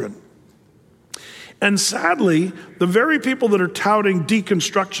doctrine. And sadly, the very people that are touting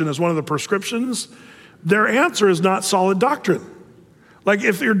deconstruction as one of the prescriptions, their answer is not solid doctrine. Like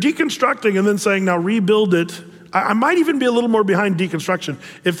if you're deconstructing and then saying, now rebuild it, I might even be a little more behind deconstruction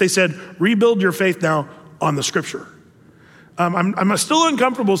if they said, rebuild your faith now on the scripture. I'm still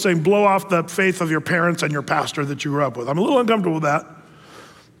uncomfortable saying blow off the faith of your parents and your pastor that you grew up with. I'm a little uncomfortable with that.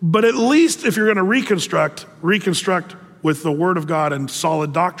 But at least if you're going to reconstruct with the word of God and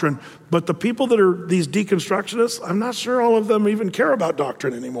solid doctrine. But the people that are these deconstructionists, I'm not sure all of them even care about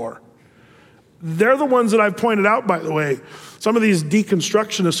doctrine anymore. They're the ones that I've pointed out, by the way. Some of these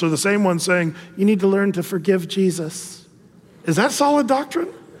deconstructionists are the same ones saying, you need to learn to forgive Jesus. Is that solid doctrine?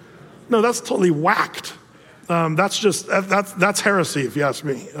 No, that's totally whacked. That's heresy, if you ask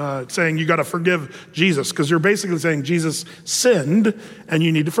me, saying you got to forgive Jesus, because you're basically saying Jesus sinned and you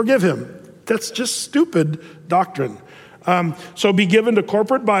need to forgive him. That's just stupid doctrine. So be given to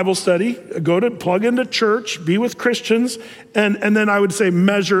corporate Bible study, plug into church, be with Christians, and then I would say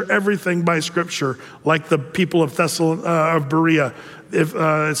measure everything by scripture, like the people of Berea. If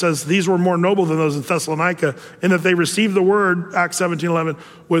it says these were more noble than those in Thessalonica, in that they received the word, Acts 17:11,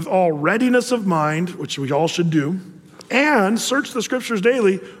 with all readiness of mind, which we all should do, and search the scriptures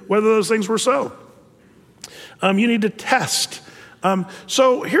daily whether those things were so. You need to test.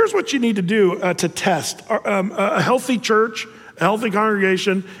 So here's what you need to do to test. A healthy church, a healthy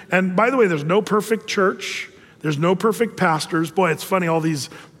congregation. And by the way, there's no perfect church. There's no perfect pastors. Boy, it's funny, all these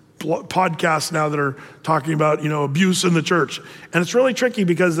podcasts now that are talking about, abuse in the church. And it's really tricky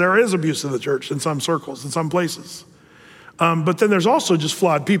because there is abuse in the church in some circles, in some places. But then there's also just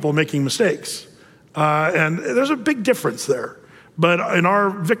flawed people making mistakes. And there's a big difference there. But in our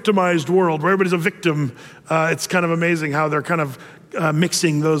victimized world, where everybody's a victim, it's kind of amazing how they're kind of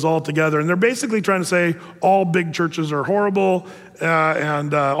mixing those all together. And they're basically trying to say all big churches are horrible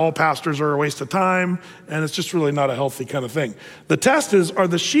and all pastors are a waste of time. And it's just really not a healthy kind of thing. The test is, are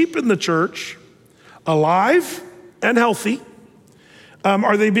the sheep in the church alive and healthy?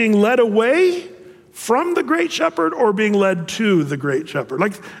 Are they being led away from the great shepherd or being led to the great shepherd?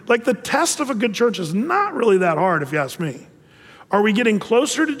 Like the test of a good church is not really that hard, if you ask me. Are we getting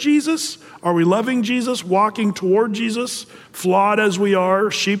closer to Jesus? Are we loving Jesus, walking toward Jesus, flawed as we are,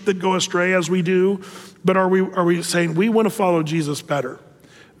 sheep that go astray as we do? But are we saying we want to follow Jesus better?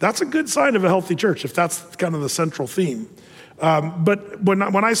 That's a good sign of a healthy church, if that's kind of the central theme. But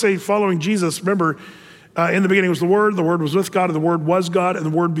when I say following Jesus, remember, in the beginning was the Word was with God, and the Word was God, and the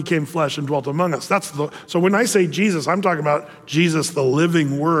Word became flesh and dwelt among us. So when I say Jesus, I'm talking about Jesus, the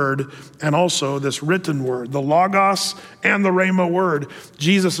living Word, and also this written Word, the Logos and the Rhema Word.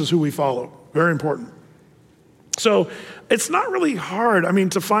 Jesus is who we follow. Very important. So it's not really hard,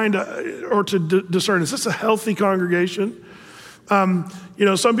 to find or to discern, is this a healthy congregation?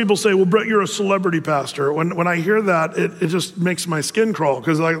 Some people say, well, Brett, you're a celebrity pastor. When I hear that, it just makes my skin crawl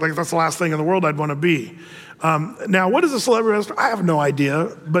because like that's the last thing in the world I'd want to be. Now, what is a celebrity pastor? I have no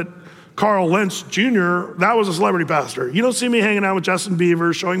idea, but Carl Lentz Jr., that was a celebrity pastor. You don't see me hanging out with Justin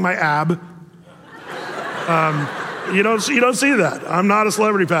Bieber showing my ab. You don't see that. I'm not a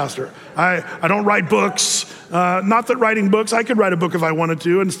celebrity pastor. I don't write books. Not that writing books, I could write a book if I wanted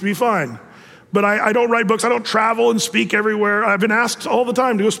to and it'd be fine. But I don't write books. I don't travel and speak everywhere. I've been asked all the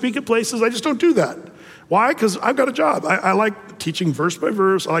time to go speak at places. I just don't do that. Why? Because I've got a job. I like teaching verse by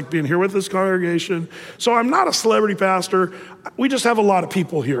verse. I like being here with this congregation. So I'm not a celebrity pastor. We just have a lot of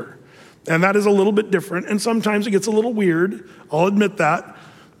people here. And that is a little bit different. And sometimes it gets a little weird. I'll admit that.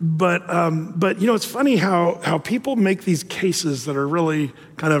 But it's funny how people make these cases that are really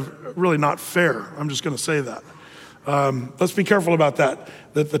really not fair. I'm just going to say that. Let's be careful about that.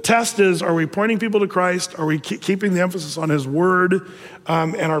 That the test is, are we pointing people to Christ? Are we keeping the emphasis on his word?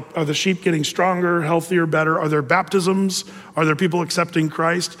 And are the sheep getting stronger, healthier, better? Are there baptisms? Are there people accepting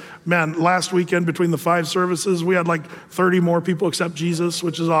Christ? Man, last weekend between the 5 services, we had like 30 more people accept Jesus,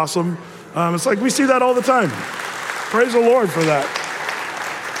 which is awesome. It's like we see that all the time. Praise the Lord for that.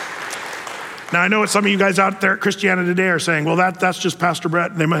 Now, I know what some of you guys out there at Christianity Today are saying, well, that's just Pastor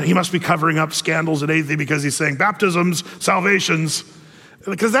Brett. He must be covering up scandals at Athey because he's saying baptisms, salvations.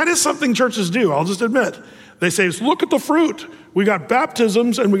 Because that is something churches do, I'll just admit. They say, look at the fruit. We got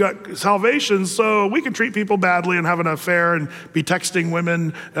baptisms and we got salvations, so we can treat people badly and have an affair and be texting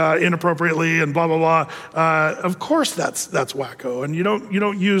women inappropriately and blah, blah, blah. Of course that's wacko. And you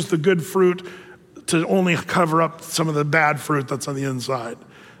don't use the good fruit to only cover up some of the bad fruit that's on the inside.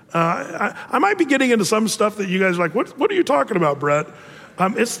 I might be getting into some stuff that you guys are like, what are you talking about, Brett?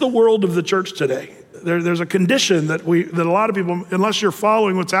 It's the world of the church today. There's a condition that a lot of people, unless you're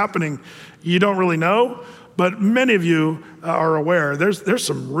following what's happening, you don't really know. But many of you are aware there's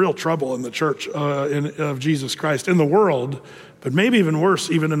some real trouble in the church of Jesus Christ, in the world, but maybe even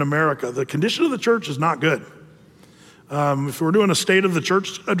worse, even in America. The condition of the church is not good. If we're doing a State of the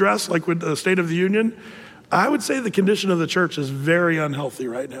Church address, like with the State of the Union, I would say the condition of the church is very unhealthy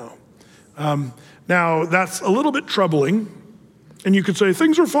right now. Now, that's a little bit troubling. And you could say,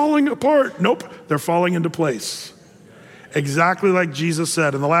 things are falling apart. Nope, they're falling into place. Exactly like Jesus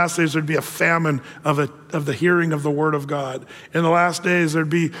said, in the last days there'd be a famine of the hearing of the word of God. In the last days there'd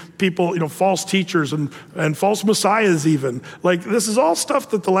be people, false teachers and false messiahs even. Like this is all stuff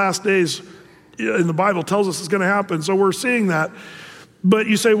that the last days in the Bible tells us is going to happen. So we're seeing that. But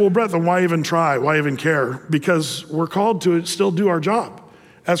you say, well, Brett, then why even try? Why even care? Because we're called to still do our job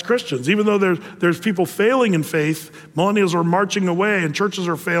as Christians. Even though there's people failing in faith, millennials are marching away and churches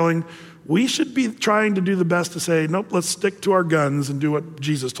are failing, we should be trying to do the best to say, nope, let's stick to our guns and do what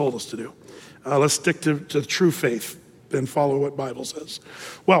Jesus told us to do. Let's stick to true faith and follow what Bible says.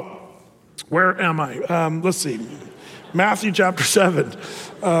 Well, where am I? Let's see. Matthew chapter 7.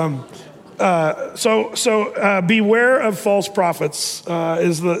 So beware of false prophets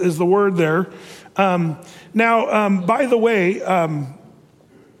is the word there. Now, by the way,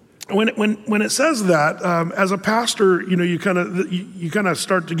 When it says that, as a pastor, you kind of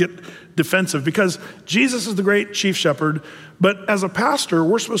start to get defensive because Jesus is the great chief shepherd, but as a pastor,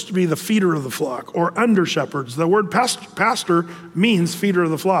 we're supposed to be the feeder of the flock or under shepherds. The word pastor means feeder of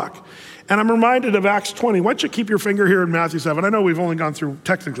the flock. And I'm reminded of Acts 20. Why don't you keep your finger here in Matthew 7? I know we've only gone through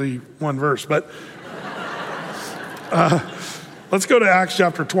technically one verse, but let's go to Acts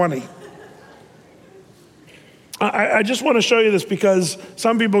chapter 20. I just want to show you this because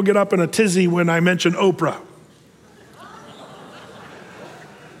some people get up in a tizzy when I mention Oprah.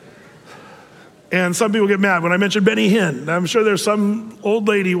 And some people get mad when I mention Benny Hinn. I'm sure there's some old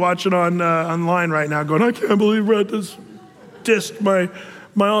lady watching online right now going, I can't believe Brett just dissed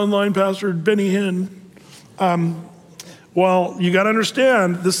my online pastor, Benny Hinn. Well, you got to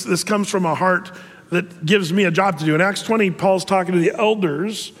understand, this comes from a heart that gives me a job to do. In Acts 20, Paul's talking to the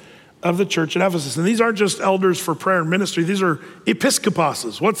elders of the church at Ephesus. And these aren't just elders for prayer and ministry. These are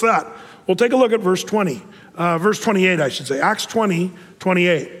episkoposes. What's that? Well, take a look at verse 28, I should say. Acts 20,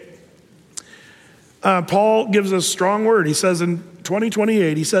 28. Paul gives a strong word. He says in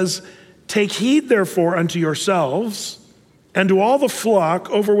 20:28, he says, take heed therefore unto yourselves and to all the flock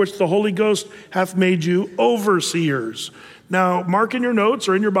over which the Holy Ghost hath made you overseers. Now, mark in your notes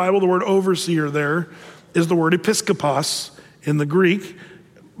or in your Bible, the word overseer there is the word episkopos in the Greek.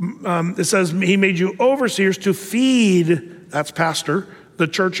 It says he made you overseers to feed, that's pastor, the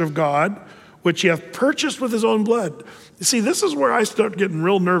church of God, which he hath purchased with his own blood. You see, this is where I start getting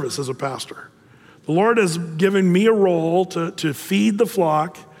real nervous as a pastor. The Lord has given me a role to feed the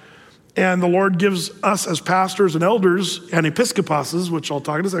flock, and the Lord gives us as pastors and elders and episkoposes, which I'll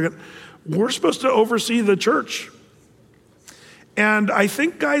talk in a second, we're supposed to oversee the church. And I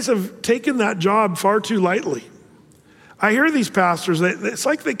think guys have taken that job far too lightly. I hear these pastors, it's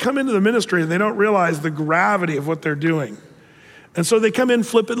like they come into the ministry and they don't realize the gravity of what they're doing. And so they come in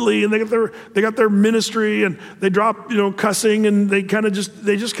flippantly and they got their ministry and they drop, cussing and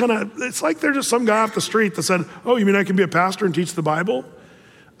it's like they're just some guy off the street that said, oh, you mean I can be a pastor and teach the Bible?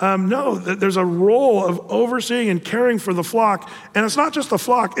 No, there's a role of overseeing and caring for the flock. And it's not just the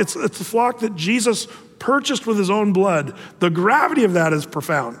flock, it's the flock that Jesus purchased with his own blood. The gravity of that is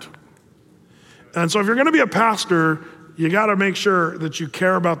profound. And so if you're going to be a pastor, you got to make sure that you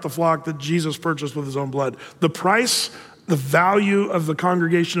care about the flock that Jesus purchased with his own blood. The price, the value of the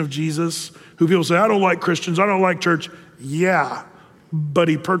congregation of Jesus, who people say, I don't like Christians, I don't like church. Yeah, but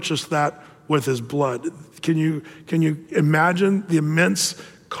he purchased that with his blood. Can you imagine the immense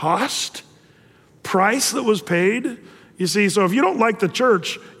cost, price that was paid? You see, so if you don't like the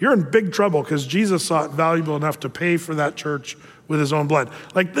church, you're in big trouble because Jesus saw it valuable enough to pay for that church with his own blood.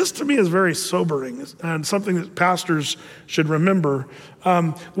 Like this to me is very sobering and something that pastors should remember.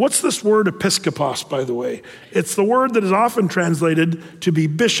 What's this word episkopos, by the way? It's the word that is often translated to be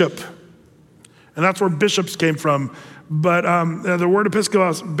bishop. And that's where bishops came from. But the word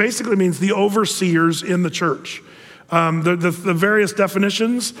episkopos basically means the overseers in the church. The various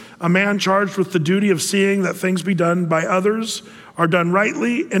definitions, a man charged with the duty of seeing that things be done by others are done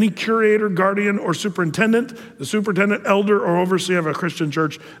rightly, any curator, guardian, or superintendent, the superintendent, elder, or overseer of a Christian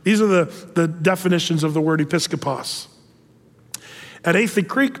church. These are the definitions of the word episkopos. At Athey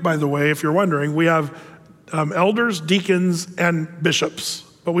Creek, by the way, if you're wondering, we have elders, deacons, and bishops,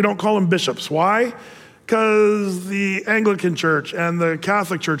 but we don't call them bishops. Why? Because the Anglican church and the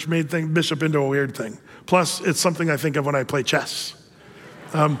Catholic church made bishop into a weird thing. Plus, it's something I think of when I play chess.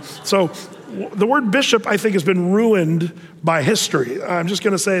 So the word bishop, I think, has been ruined by history. I'm just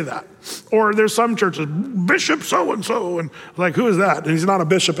going to say that. Or there's some churches, bishop so-and-so, and like, who is that? And he's not a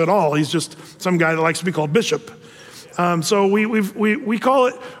bishop at all. He's just some guy that likes to be called bishop. So we call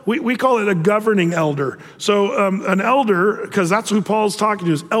it a governing elder. So an elder, because that's who Paul's talking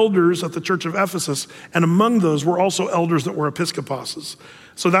to, is elders at the church of Ephesus. And among those were also elders that were episkoposes.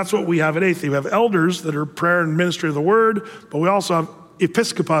 So that's what we have at Athey. We have elders that are prayer and ministry of the word, but we also have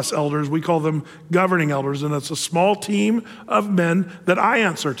episkopos elders. We call them governing elders, and it's a small team of men that I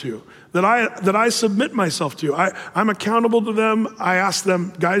answer to, that I submit myself to. I'm accountable to them. I ask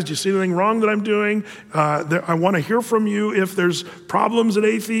them, guys, do you see anything wrong that I'm doing? I want to hear from you if there's problems at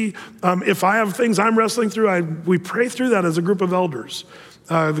Athey. If I have things I'm wrestling through, we pray through that as a group of elders.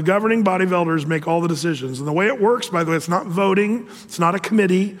 The governing body of elders make all the decisions. And the way it works, by the way, it's not voting. It's not a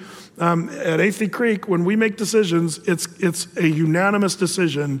committee. At Athey Creek, when we make decisions, it's a unanimous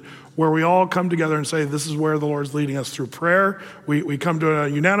decision where we all come together and say, this is where the Lord's leading us through prayer. We come to a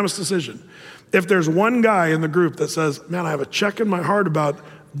unanimous decision. If there's one guy in the group that says, man, I have a check in my heart about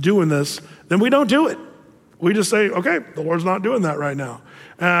doing this, then we don't do it. We just say, okay, the Lord's not doing that right now.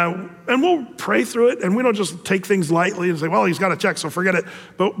 And we'll pray through it, and we don't just take things lightly and say, well, he's got a check, so forget it.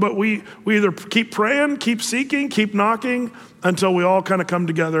 But we either keep praying, keep seeking, keep knocking until we all kind of come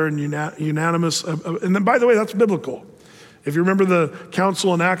together and unanimous. And then, by the way, that's biblical. If you remember the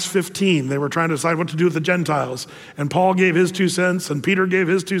council in Acts 15, they were trying to decide what to do with the Gentiles. And Paul gave his 2 cents, and Peter gave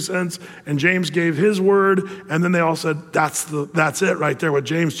his 2 cents, and James gave his word. And then they all said, that's it right there, what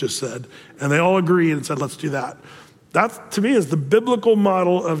James just said. And they all agreed and said, let's do that. That, to me, is the biblical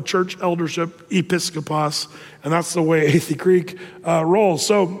model of church eldership, episkopos, and that's the way Athey Creek rolls.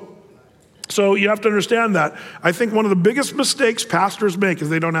 So you have to understand that. I think one of the biggest mistakes pastors make is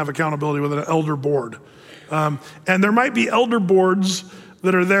they don't have accountability with an elder board. And there might be elder boards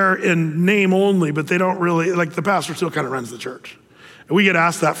that are there in name only, but they don't really, like the pastor still kind of runs the church. And we get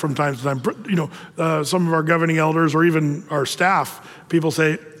asked that from time to time. Some of our governing elders or even our staff, people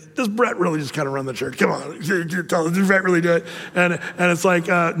say, does Brett really just kind of run the church? Come on, does Brett really do it? And it's like,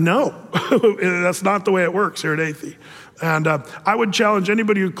 no, that's not the way it works here at Athey. And I would challenge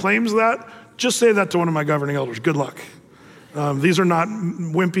anybody who claims that, just say that to one of my governing elders. Good luck. These are not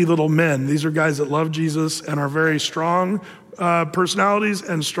wimpy little men. These are guys that love Jesus and are very strong personalities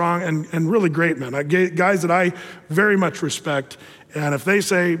and strong and really great men. Guys that I very much respect. And if they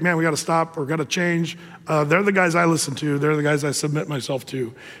say, man, we got to stop or got to change, they're the guys I listen to. They're the guys I submit myself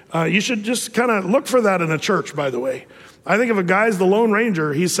to. You should just kind of look for that in a church, by the way. I think if a guy's the Lone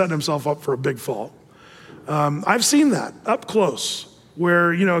Ranger, he's setting himself up for a big fall. I've seen that up close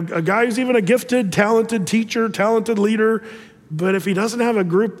where, a guy who's even a gifted, talented teacher, talented leader, but if he doesn't have a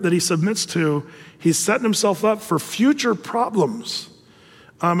group that he submits to, he's setting himself up for future problems.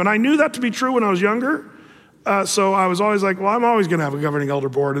 And I knew that to be true when I was younger. So I was always like, well, I'm always going to have a governing elder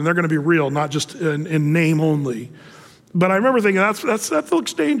board, and they're going to be real, not just in name only. But I remember thinking, that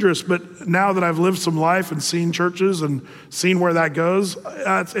looks dangerous. But now that I've lived some life and seen churches and seen where that goes,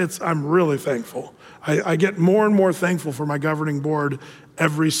 I'm really thankful. I get more and more thankful for my governing board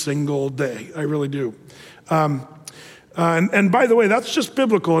every single day. I really do. And by the way, that's just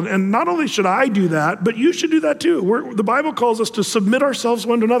biblical. And not only should I do that, but you should do that too. The Bible calls us to submit ourselves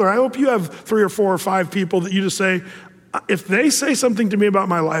one to another. I hope you have 3 or 4 or 5 people that you just say, if they say something to me about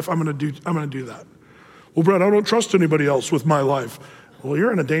my life, I'm going to do that. Well, Brett, I don't trust anybody else with my life. Well,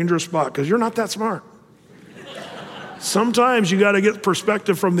 you're in a dangerous spot because you're not that smart. Sometimes you got to get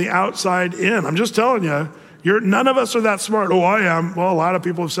perspective from the outside in. I'm just telling you, none of us are that smart. Oh, I am. Well, a lot of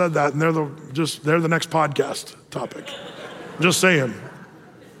people have said that, and they're the next podcast topic. Just saying.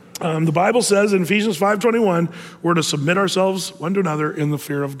 The Bible says in Ephesians 5:21, we're to submit ourselves one to another in the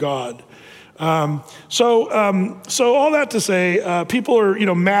fear of God. So all that to say, people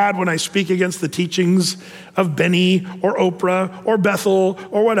are mad when I speak against the teachings of Benny or Oprah or Bethel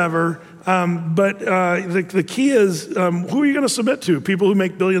or whatever. But the key is, who are you going to submit to? People who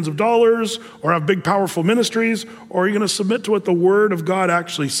make billions of dollars or have big, powerful ministries, or are you going to submit to what the Word of God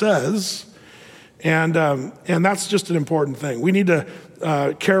actually says? And that's just an important thing. We need to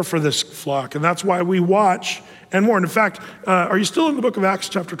care for this flock, and that's why we watch and warn. In fact, are you still in the book of Acts,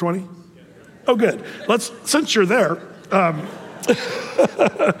 chapter 20? Oh, good. Since you're there.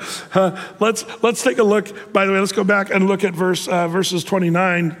 Let's take a look. By the way, let's go back and look at verses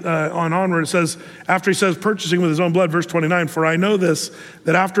 29 on onward. It says, after he says, purchasing with his own blood, verse 29, for I know this,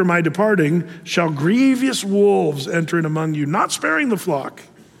 that after my departing shall grievous wolves enter in among you, not sparing the flock.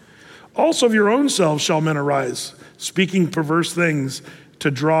 Also of your own selves shall men arise, speaking perverse things to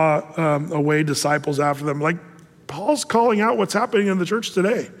draw away disciples after them. Like Paul's calling out what's happening in the church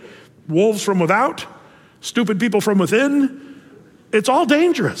today. Wolves from without, stupid people from within. It's all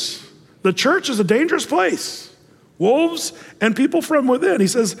dangerous. The church is a dangerous place. Wolves and people from within. He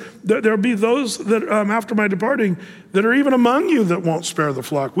says there'll be those that after my departing that are even among you that won't spare the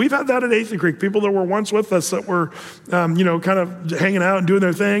flock. We've had that at Athey Creek. People that were once with us that were, kind of hanging out and doing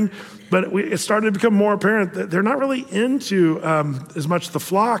their thing. But it started to become more apparent that they're not really into as much the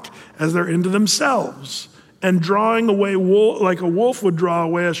flock as they're into themselves and drawing away like a wolf would draw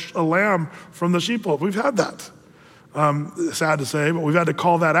away a lamb from the sheepfold. We've had that. Sad to say, but we've had to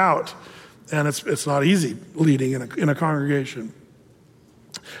call that out. And it's not easy leading in a congregation.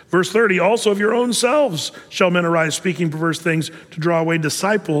 Verse 30, also of your own selves shall men arise speaking perverse things to draw away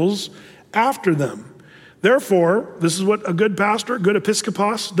disciples after them. Therefore, this is what a good pastor, good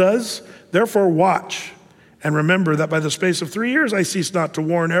episkopos does. Therefore, watch and remember that by the space of 3 years I cease not to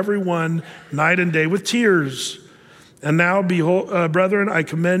warn everyone night and day with tears. And now, behold, brethren, I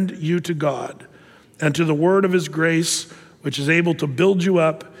commend you to God and to the word of his grace, which is able to build you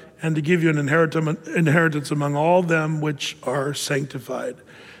up and to give you an inheritance among all them which are sanctified.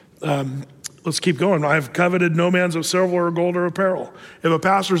 Let's keep going. I have coveted no man's of silver or gold or apparel. If a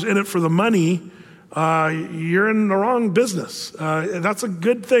pastor's in it for the money, you're in the wrong business. That's a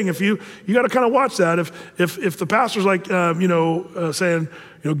good thing. If you got to kind of watch that. If the pastor's like, saying,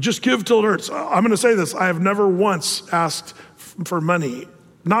 just give till it hurts. I'm going to say this. I have never once asked for money,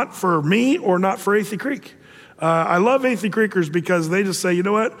 not for me or not for Athey Creek. I love Athey Creekers because they just say, you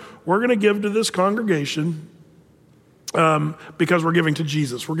know what? We're going to give to this congregation because we're giving to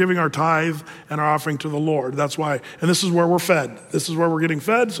Jesus. We're giving our tithe and our offering to the Lord. That's why. And this is where we're fed. This is where we're getting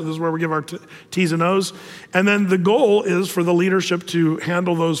fed. So this is where we give our T's and O's. And then the goal is for the leadership to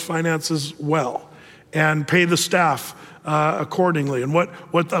handle those finances well and pay the staff accordingly. And what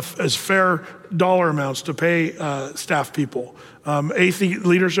is fair dollar amounts to pay staff people. Athey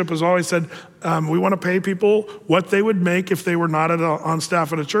leadership has always said, we want to pay people what they would make if they were not on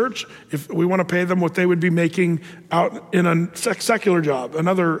staff at a church. If we want to pay them what they would be making out in a secular job,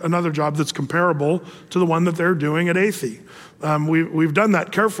 another job that's comparable to the one that they're doing at Athey. We've done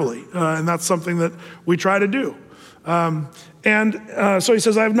that carefully, and that's something that we try to do. So he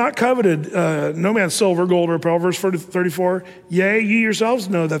says, I have not coveted no man's silver, gold, or apparel. Verse 34, yea, ye yourselves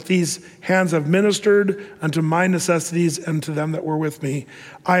know that these hands have ministered unto my necessities and to them that were with me.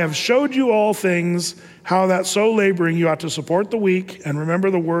 I have showed you all things, how that so laboring you ought to support the weak, and remember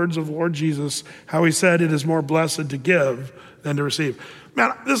the words of the Lord Jesus, how he said, it is more blessed to give than to receive.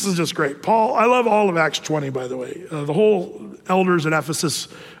 Man, this is just great. Paul, I love all of Acts 20, by the way. The whole elders at Ephesus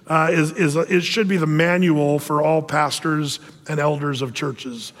it should be the manual for all pastors and elders of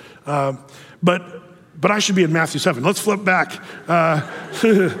churches. But I should be in Matthew 7. Let's flip back.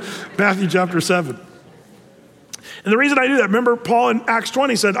 Matthew chapter 7. And the reason I do that, remember Paul in Acts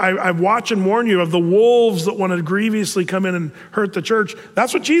 20 said, I watch and warn you of the wolves that want to grievously come in and hurt the church.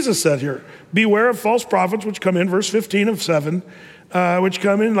 That's what Jesus said here. Beware of false prophets which come in, verse 15 of 7, which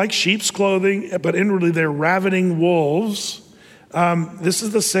come in like sheep's clothing, but inwardly they're ravening wolves. This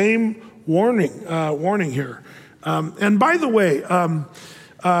is the same warning here. And by the way,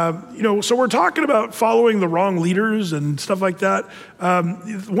 so we're talking about following the wrong leaders and stuff like that.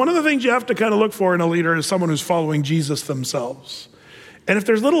 One of the things you have to kind of look for in a leader is someone who's following Jesus themselves. And if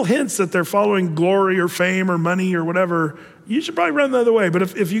there's little hints that they're following glory or fame or money or whatever, you should probably run the other way. But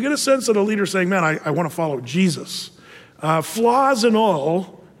if you get a sense that a leader saying, man, I want to follow Jesus, flaws and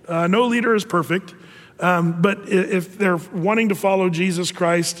all, no leader is perfect. But if they're wanting to follow Jesus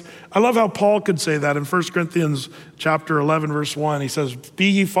Christ, I love how Paul could say that in 1 Corinthians chapter 11, verse 1. He says, be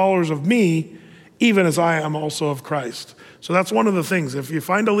ye followers of me, even as I am also of Christ. So that's one of the things. If you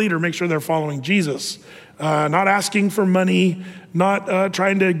find a leader, make sure they're following Jesus, not asking for money, not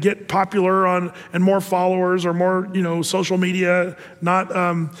trying to get popular and more followers or more, social media, not,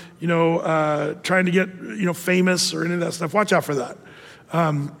 trying to get, famous or any of that stuff. Watch out for that.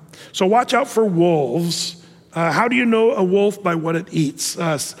 So watch out for wolves. How do you know a wolf? By what it eats.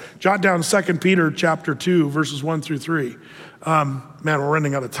 Jot down 2 Peter chapter 2, verses 1 through 3. Man, we're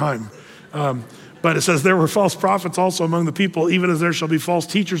running out of time. But it says, there were false prophets also among the people, even as there shall be false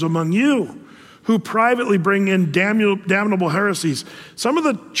teachers among you, who privately bring in damnable heresies. Some of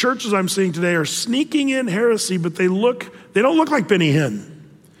the churches I'm seeing today are sneaking in heresy, but they don't look like Benny Hinn.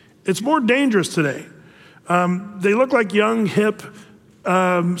 It's more dangerous today. They look like young, hip,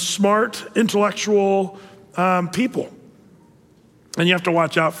 smart, intellectual people. And you have to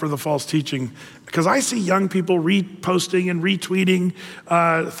watch out for the false teaching, because I see young people reposting and retweeting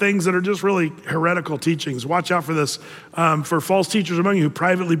things that are just really heretical teachings. Watch out for this, for false teachers among you who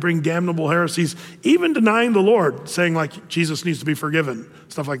privately bring damnable heresies, even denying the Lord, saying like Jesus needs to be forgiven,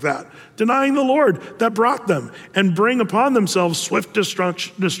 stuff like that. Denying the Lord that brought them, and bring upon themselves swift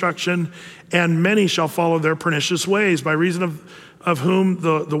destruction, and many shall follow their pernicious ways, by reason of whom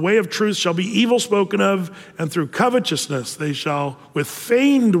the way of truth shall be evil spoken of, and through covetousness they shall with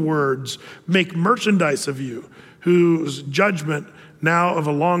feigned words make merchandise of you, whose judgment now of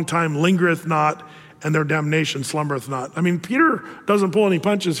a long time lingereth not, and their damnation slumbereth not. I mean, Peter doesn't pull any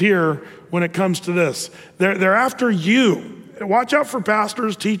punches here when it comes to this. They're after you. Watch out for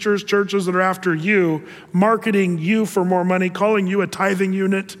pastors, teachers, churches that are after you, marketing you for more money, calling you a tithing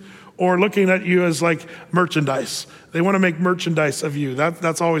unit, or looking at you as like merchandise. They want to make merchandise of you.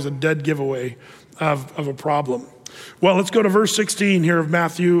 That's always a dead giveaway of a problem. Well, let's go to verse 16 here of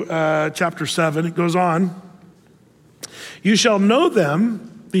Matthew chapter 7. It goes on. You shall know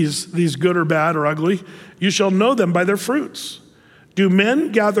them, these good or bad or ugly, you shall know them by their fruits. Do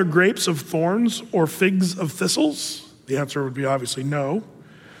men gather grapes of thorns or figs of thistles? The answer would be obviously no.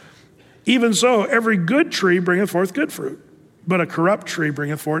 Even so, every good tree bringeth forth good fruit, but a corrupt tree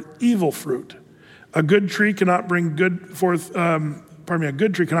bringeth forth evil fruit. A good tree cannot bring good fruit a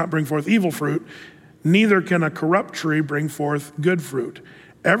good tree cannot bring forth evil fruit, neither can a corrupt tree bring forth good fruit.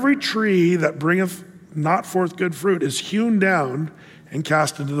 Every tree that bringeth not forth good fruit is hewn down and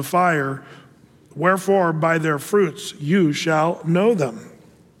cast into the fire. Wherefore, by their fruits you shall know them.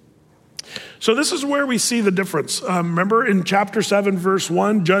 So this is where we see the difference. Remember in chapter 7, verse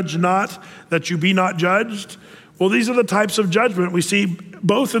 1, judge not that you be not judged. Well, these are the types of judgment we see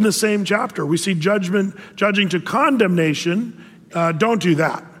both in the same chapter. We see judging to condemnation. Don't do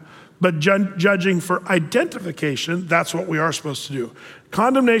that. But judging for identification, that's what we are supposed to do.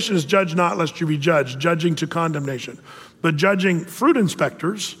 Condemnation is judge not lest you be judged, judging to condemnation. But judging fruit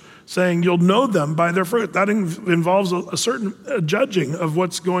inspectors, saying you'll know them by their fruit. That involves a certain judging of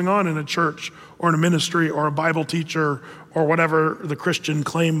what's going on in a church or in a ministry or a Bible teacher or whatever the Christian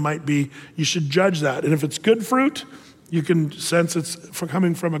claim might be. You should judge that. And if it's good fruit, you can sense it's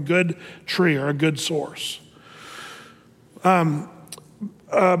coming from a good tree or a good source. By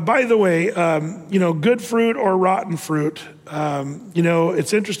the way, good fruit or rotten fruit,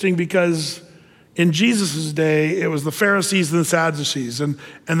 it's interesting because in Jesus' day, it was the Pharisees and the Sadducees. And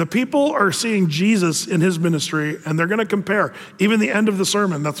the people are seeing Jesus in his ministry, and they're going to compare. Even the end of the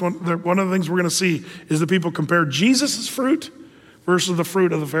sermon, that's one of the things we're going to see, is the people compare Jesus' fruit versus the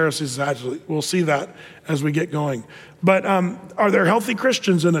fruit of the Pharisees and Sadducees. We'll see that as we get going. But are there healthy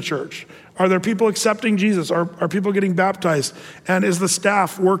Christians in a church? Are there people accepting Jesus? Are people getting baptized? And is the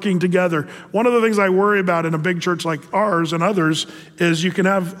staff working together? One of the things I worry about in a big church like ours and others is you can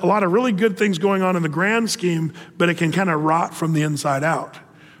have a lot of really good things going on in the grand scheme, but it can kind of rot from the inside out,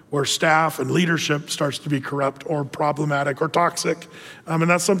 where staff and leadership starts to be corrupt or problematic or toxic. And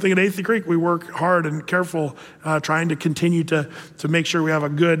that's something at Athey Creek we work hard and careful trying to continue to make sure we have a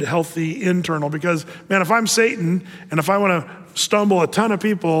good, healthy internal. Because, man, if I'm Satan and if I want to stumble a ton of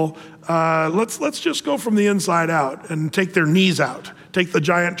people, let's just go from the inside out and take their knees out. Take the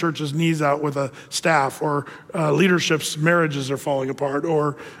giant church's knees out with a staff, or leadership's marriages are falling apart,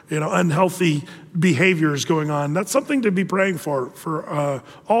 or unhealthy behaviors going on. That's something to be praying for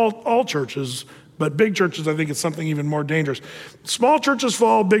all churches, but big churches, I think it's something even more dangerous. Small churches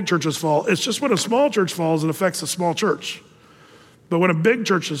fall, big churches fall. It's just when a small church falls, it affects a small church. But when a big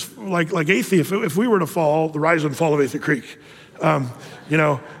church is like Athey, if we were to fall, the rise and fall of Athey Creek,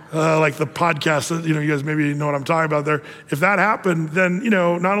 like the podcast that, you guys maybe know what I'm talking about there. If that happened, then,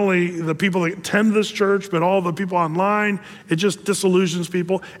 not only the people that attend this church, but all the people online, it just disillusions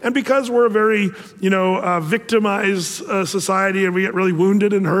people. And because we're a very, victimized society, and we get really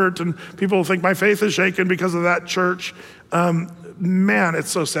wounded and hurt, and people think my faith is shaken because of that church, man,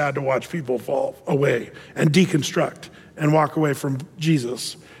 it's so sad to watch people fall away and deconstruct and walk away from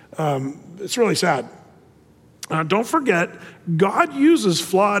Jesus. It's really sad. Don't forget, God uses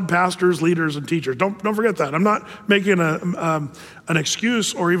flawed pastors, leaders, and teachers. Don't forget that. I'm not making an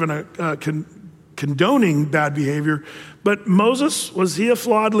excuse or even condoning bad behavior. But Moses, was he a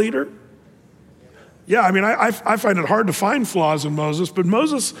flawed leader? Yeah, I find it hard to find flaws in Moses, but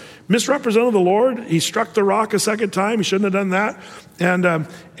Moses misrepresented the Lord. He struck the rock a second time. He shouldn't have done that,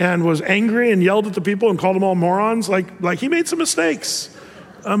 and was angry and yelled at the people and called them all morons. Like he made some mistakes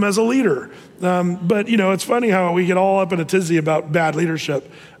as a leader. But it's funny how we get all up in a tizzy about bad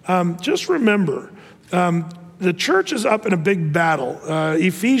leadership. Just remember, the church is up in a big battle.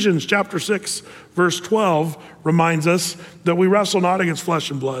 Ephesians chapter 6, verse 12 reminds us that we wrestle not against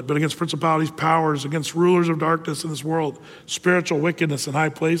flesh and blood, but against principalities, powers, against rulers of darkness in this world, spiritual wickedness in high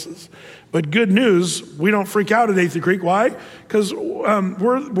places. But good news, we don't freak out at Athey Creek. Why? Because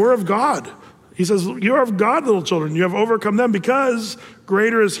we're of God. He says, you are of God, little children. You have overcome them, because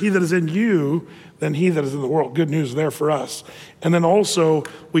greater is he that is in you than he that is in the world. Good news there for us. And then also,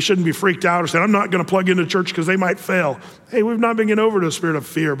 we shouldn't be freaked out or saying, I'm not going to plug into church because they might fail. Hey, we've not been given over to a spirit of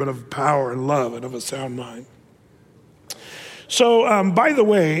fear, but of power and love and of a sound mind. So, by the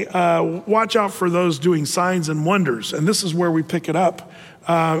way, watch out for those doing signs and wonders. And this is where we pick it up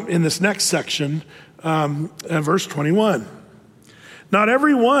in this next section, verse 21. Not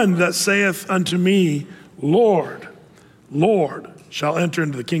every one that saith unto me, Lord, Lord, shall enter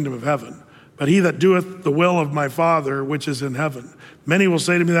into the kingdom of heaven, but he that doeth the will of my Father which is in heaven. Many will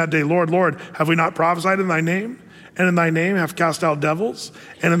say to me that day, Lord, Lord, have we not prophesied in thy name? And in thy name have cast out devils?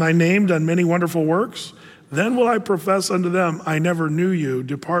 And in thy name done many wonderful works? Then will I profess unto them, I never knew you.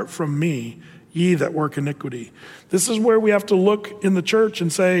 Depart from me, ye that work iniquity. This is where we have to look in the church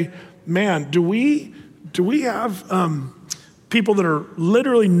and say, man, do we have people that are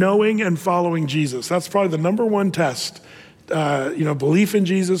literally knowing and following Jesus? That's probably the number one test. Belief in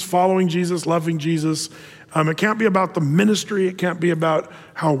Jesus, following Jesus, loving Jesus. It can't be about the ministry. It can't be about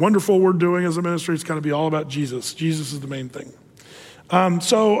how wonderful we're doing as a ministry. It's got to be all about Jesus. Jesus is the main thing.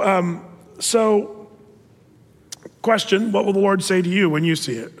 Question, what will the Lord say to you when you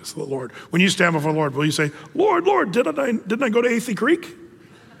see it? It's the Lord. When you stand before the Lord, will you say, Lord, Lord, didn't I go to Athey Creek?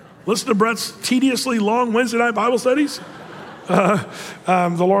 Listen to Brett's tediously long Wednesday night Bible studies? The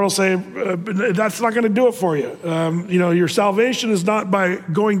Lord will say, that's not going to do it for you. Your salvation is not by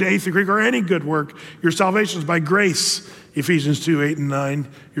going to Athey Creek or any good work. Your salvation is by grace. Ephesians 2, 8 and 9.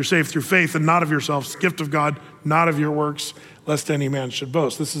 You're saved through faith and not of yourselves, gift of God, not of your works, lest any man should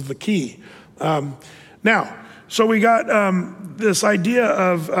boast. This is the key. So we got this idea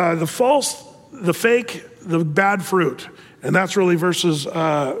of the false, the fake, the bad fruit. And that's really verses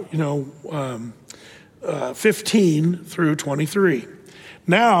 15 through 23.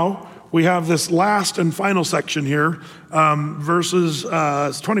 Now we have this last and final section here, verses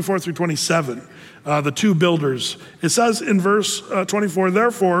 24 through 27, the two builders. It says in verse 24,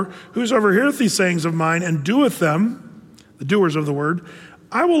 therefore, whosoever heareth these sayings of mine and doeth them, the doers of the word,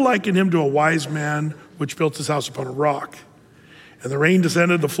 I will liken him to a wise man which built his house upon a rock. And the rain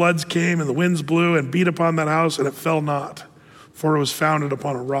descended, the floods came, and the winds blew and beat upon that house, and it fell not, for it was founded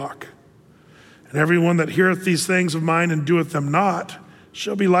upon a rock. And everyone that heareth these things of mine and doeth them not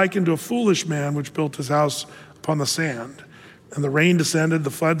shall be likened to a foolish man which built his house upon the sand. And the rain descended,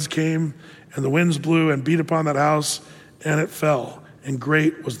 the floods came, and the winds blew and beat upon that house, and it fell. And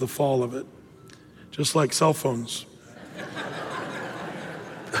great was the fall of it. Just like cell phones.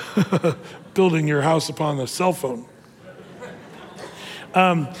 Building your house upon the cell phone.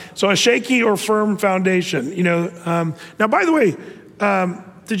 So a shaky or firm foundation. Now, by the way,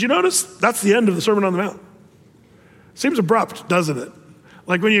 did you notice that's the end of the Sermon on the Mount? Seems abrupt, doesn't it?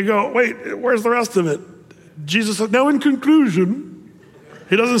 Like when you go, wait, where's the rest of it? Jesus said, now in conclusion,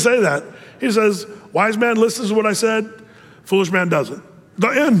 he doesn't say that. He says, wise man listens to what I said, foolish man doesn't. The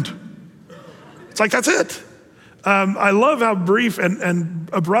end. It's like, that's it. I love how brief and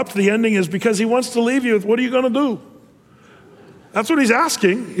abrupt the ending is because he wants to leave you with, what are you going to do? That's what he's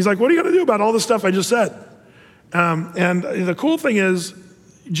asking. He's like, what are you going to do about all this stuff I just said? And the cool thing is,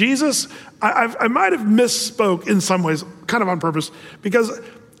 Jesus, I might have misspoke in some ways, kind of on purpose, because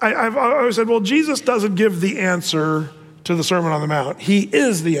I've always said, well, Jesus doesn't give the answer to the Sermon on the Mount. He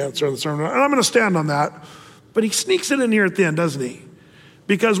is the answer to the Sermon on the Mount. And I'm going to stand on that. But he sneaks it in here at the end, doesn't he?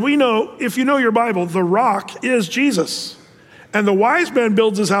 Because we know, if you know your Bible, the rock is Jesus. And the wise man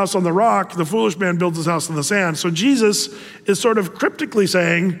builds his house on the rock, the foolish man builds his house on the sand. So Jesus is sort of cryptically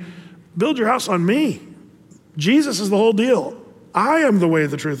saying, build your house on me. Jesus is the whole deal. I am the way,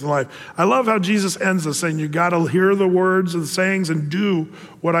 the truth, and the life. I love how Jesus ends this saying, you got to hear the words and the sayings and do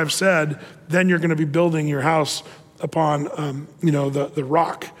what I've said. Then you're going to be building your house upon, the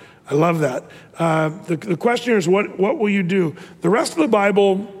rock. I love that. The question is, what will you do? The rest of the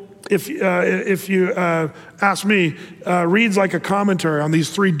Bible, if you ask me, reads like a commentary on these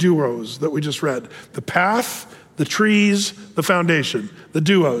three duos that we just read. The path, the trees, the foundation, the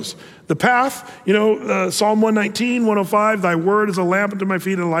duos. The path, Psalm 119, 105, thy word is a lamp unto my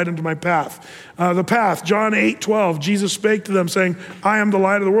feet and a light unto my path. The path, John 8:12, Jesus spake to them saying, I am the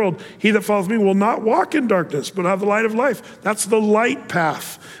light of the world. He that followeth me will not walk in darkness, but have the light of life. That's the light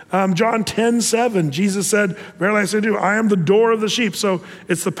path. John 10:7, Jesus said, verily I say to you, I am the door of the sheep. So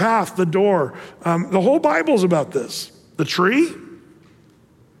it's the path, the door. The whole Bible's about this. The tree,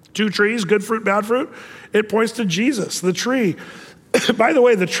 two trees, good fruit, bad fruit. It points to Jesus, the tree. By the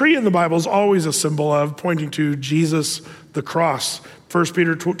way, the tree in the Bible is always a symbol of pointing to Jesus, the cross. 1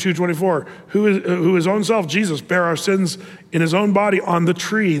 Peter 2:24, who his own self, Jesus, bare our sins in his own body on the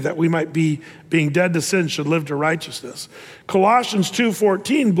tree that we might be, being dead to sin, should live to righteousness. Colossians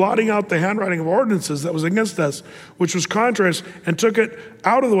 2:14, blotting out the handwriting of ordinances that was against us, which was contrary, and took it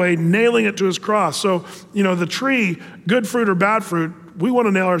out of the way, nailing it to his cross. So, the tree, good fruit or bad fruit, we want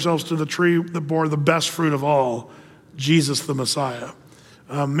to nail ourselves to the tree that bore the best fruit of all, Jesus the Messiah.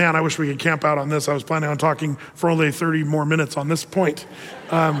 Man, I wish we could camp out on this. I was planning on talking for only 30 more minutes on this point.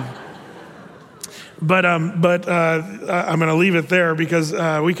 But I'm going to leave it there because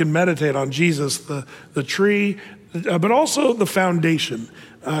we can meditate on Jesus, the tree, but also the foundation.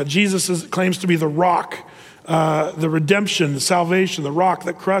 Jesus claims to be the rock, the redemption, the salvation, the rock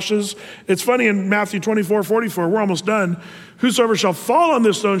that crushes. It's funny in Matthew 24:44, we're almost done. Whosoever shall fall on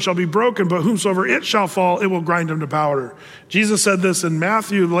this stone shall be broken, but whomsoever it shall fall, it will grind him to powder. Jesus said this in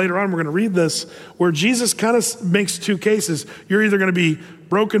Matthew. Later on, we're going to read this, where Jesus kind of makes two cases. You're either going to be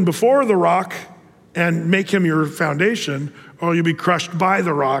broken before the rock and make him your foundation, or you'll be crushed by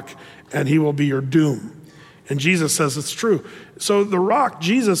the rock and he will be your doom. And Jesus says it's true. So the rock,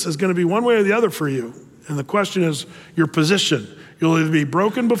 Jesus, is going to be one way or the other for you. And the question is your position. You'll either be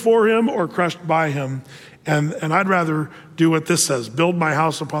broken before him or crushed by him. And I'd rather do what this says, build my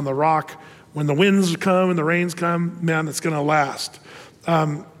house upon the rock. When the winds come and the rains come, man, it's going to last.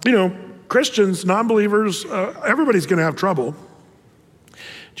 Christians, non-believers, everybody's going to have trouble.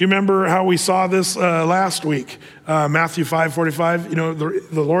 Do you remember how we saw this last week? Matthew 5:45,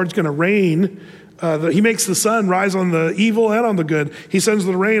 the Lord's going to rain. He makes the sun rise on the evil and on the good. He sends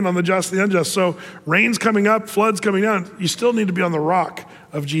the rain on the just and the unjust. So rain's coming up, flood's coming down. You still need to be on the rock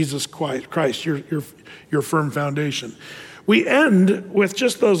of Jesus Christ, your firm foundation. We end with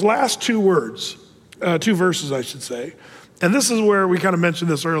just those last two words, two verses, I should say. And this is where we kind of mentioned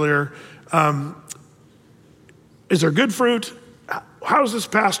this earlier. Is there good fruit? How's this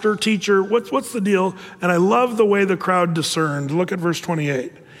pastor, teacher? What's the deal? And I love the way the crowd discerned. Look at verse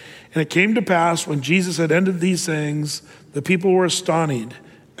 28. And it came to pass when Jesus had ended these things, the people were astonished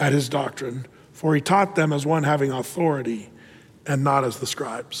at his doctrine, for he taught them as one having authority and not as the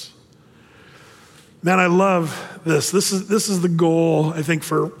scribes. Man, I love this. This is the goal, I think,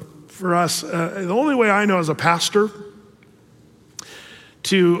 for us. The only way I know as a pastor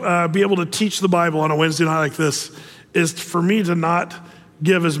to be able to teach the Bible on a Wednesday night like this is for me to not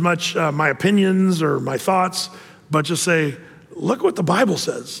give as much my opinions or my thoughts, but just say, look what the Bible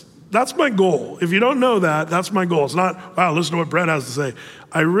says. That's my goal. If you don't know that, that's my goal. It's not, wow, listen to what Brett has to say.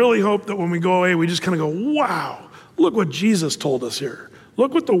 I really hope that when we go away, we just kind of go, wow, look what Jesus told us here.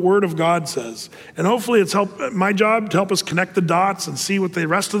 Look what the Word of God says. And hopefully it's my job to help us connect the dots and see what the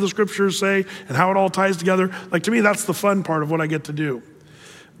rest of the scriptures say and how it all ties together. Like, to me, that's the fun part of what I get to do.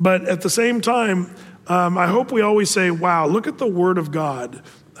 But at the same time, I hope we always say, wow, look at the Word of God.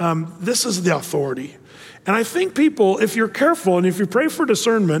 This is the authority. And I think people, if you're careful and if you pray for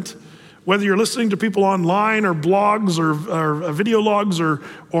discernment, whether you're listening to people online or blogs or video logs or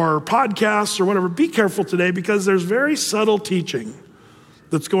podcasts or whatever, be careful today because there's very subtle teaching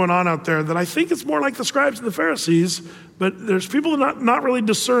that's going on out there that I think it's more like the scribes and the Pharisees, but there's people not really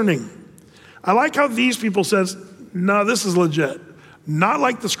discerning. I like how these people says, no, this is legit. Not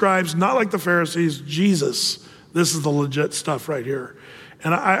like the scribes, not like the Pharisees, Jesus. This is the legit stuff right here.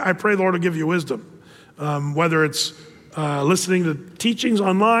 And I pray the Lord will give you wisdom. Whether it's listening to teachings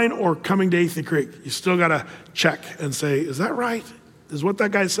online or coming to Athey Creek, you still got to check and say, is that right? Is what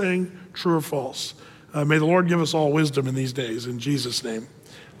that guy's saying true or false? May the Lord give us all wisdom in these days. In Jesus' name,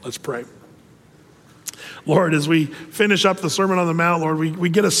 let's pray. Lord, as we finish up the Sermon on the Mount, Lord, we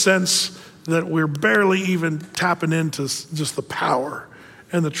get a sense that we're barely even tapping into just the power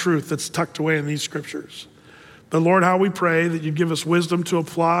and the truth that's tucked away in these scriptures. But Lord, how we pray that you'd give us wisdom to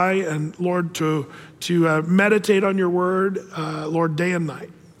apply and Lord, to meditate on your word, Lord, day and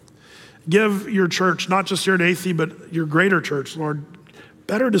night. Give your church, not just here at Athey, but your greater church, Lord,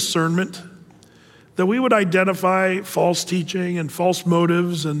 better discernment, that we would identify false teaching and false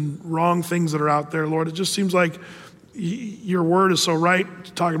motives and wrong things that are out there, Lord. It just seems like your word is so right,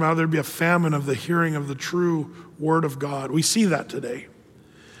 talking about how there'd be a famine of the hearing of the true word of God. We see that today.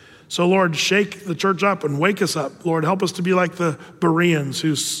 So Lord, shake the church up and wake us up. Lord, help us to be like the Bereans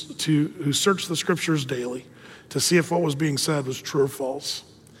who search the scriptures daily to see if what was being said was true or false.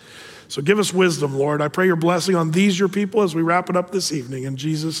 So give us wisdom, Lord. I pray your blessing on these, your people, as we wrap it up this evening. In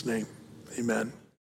Jesus' name, amen.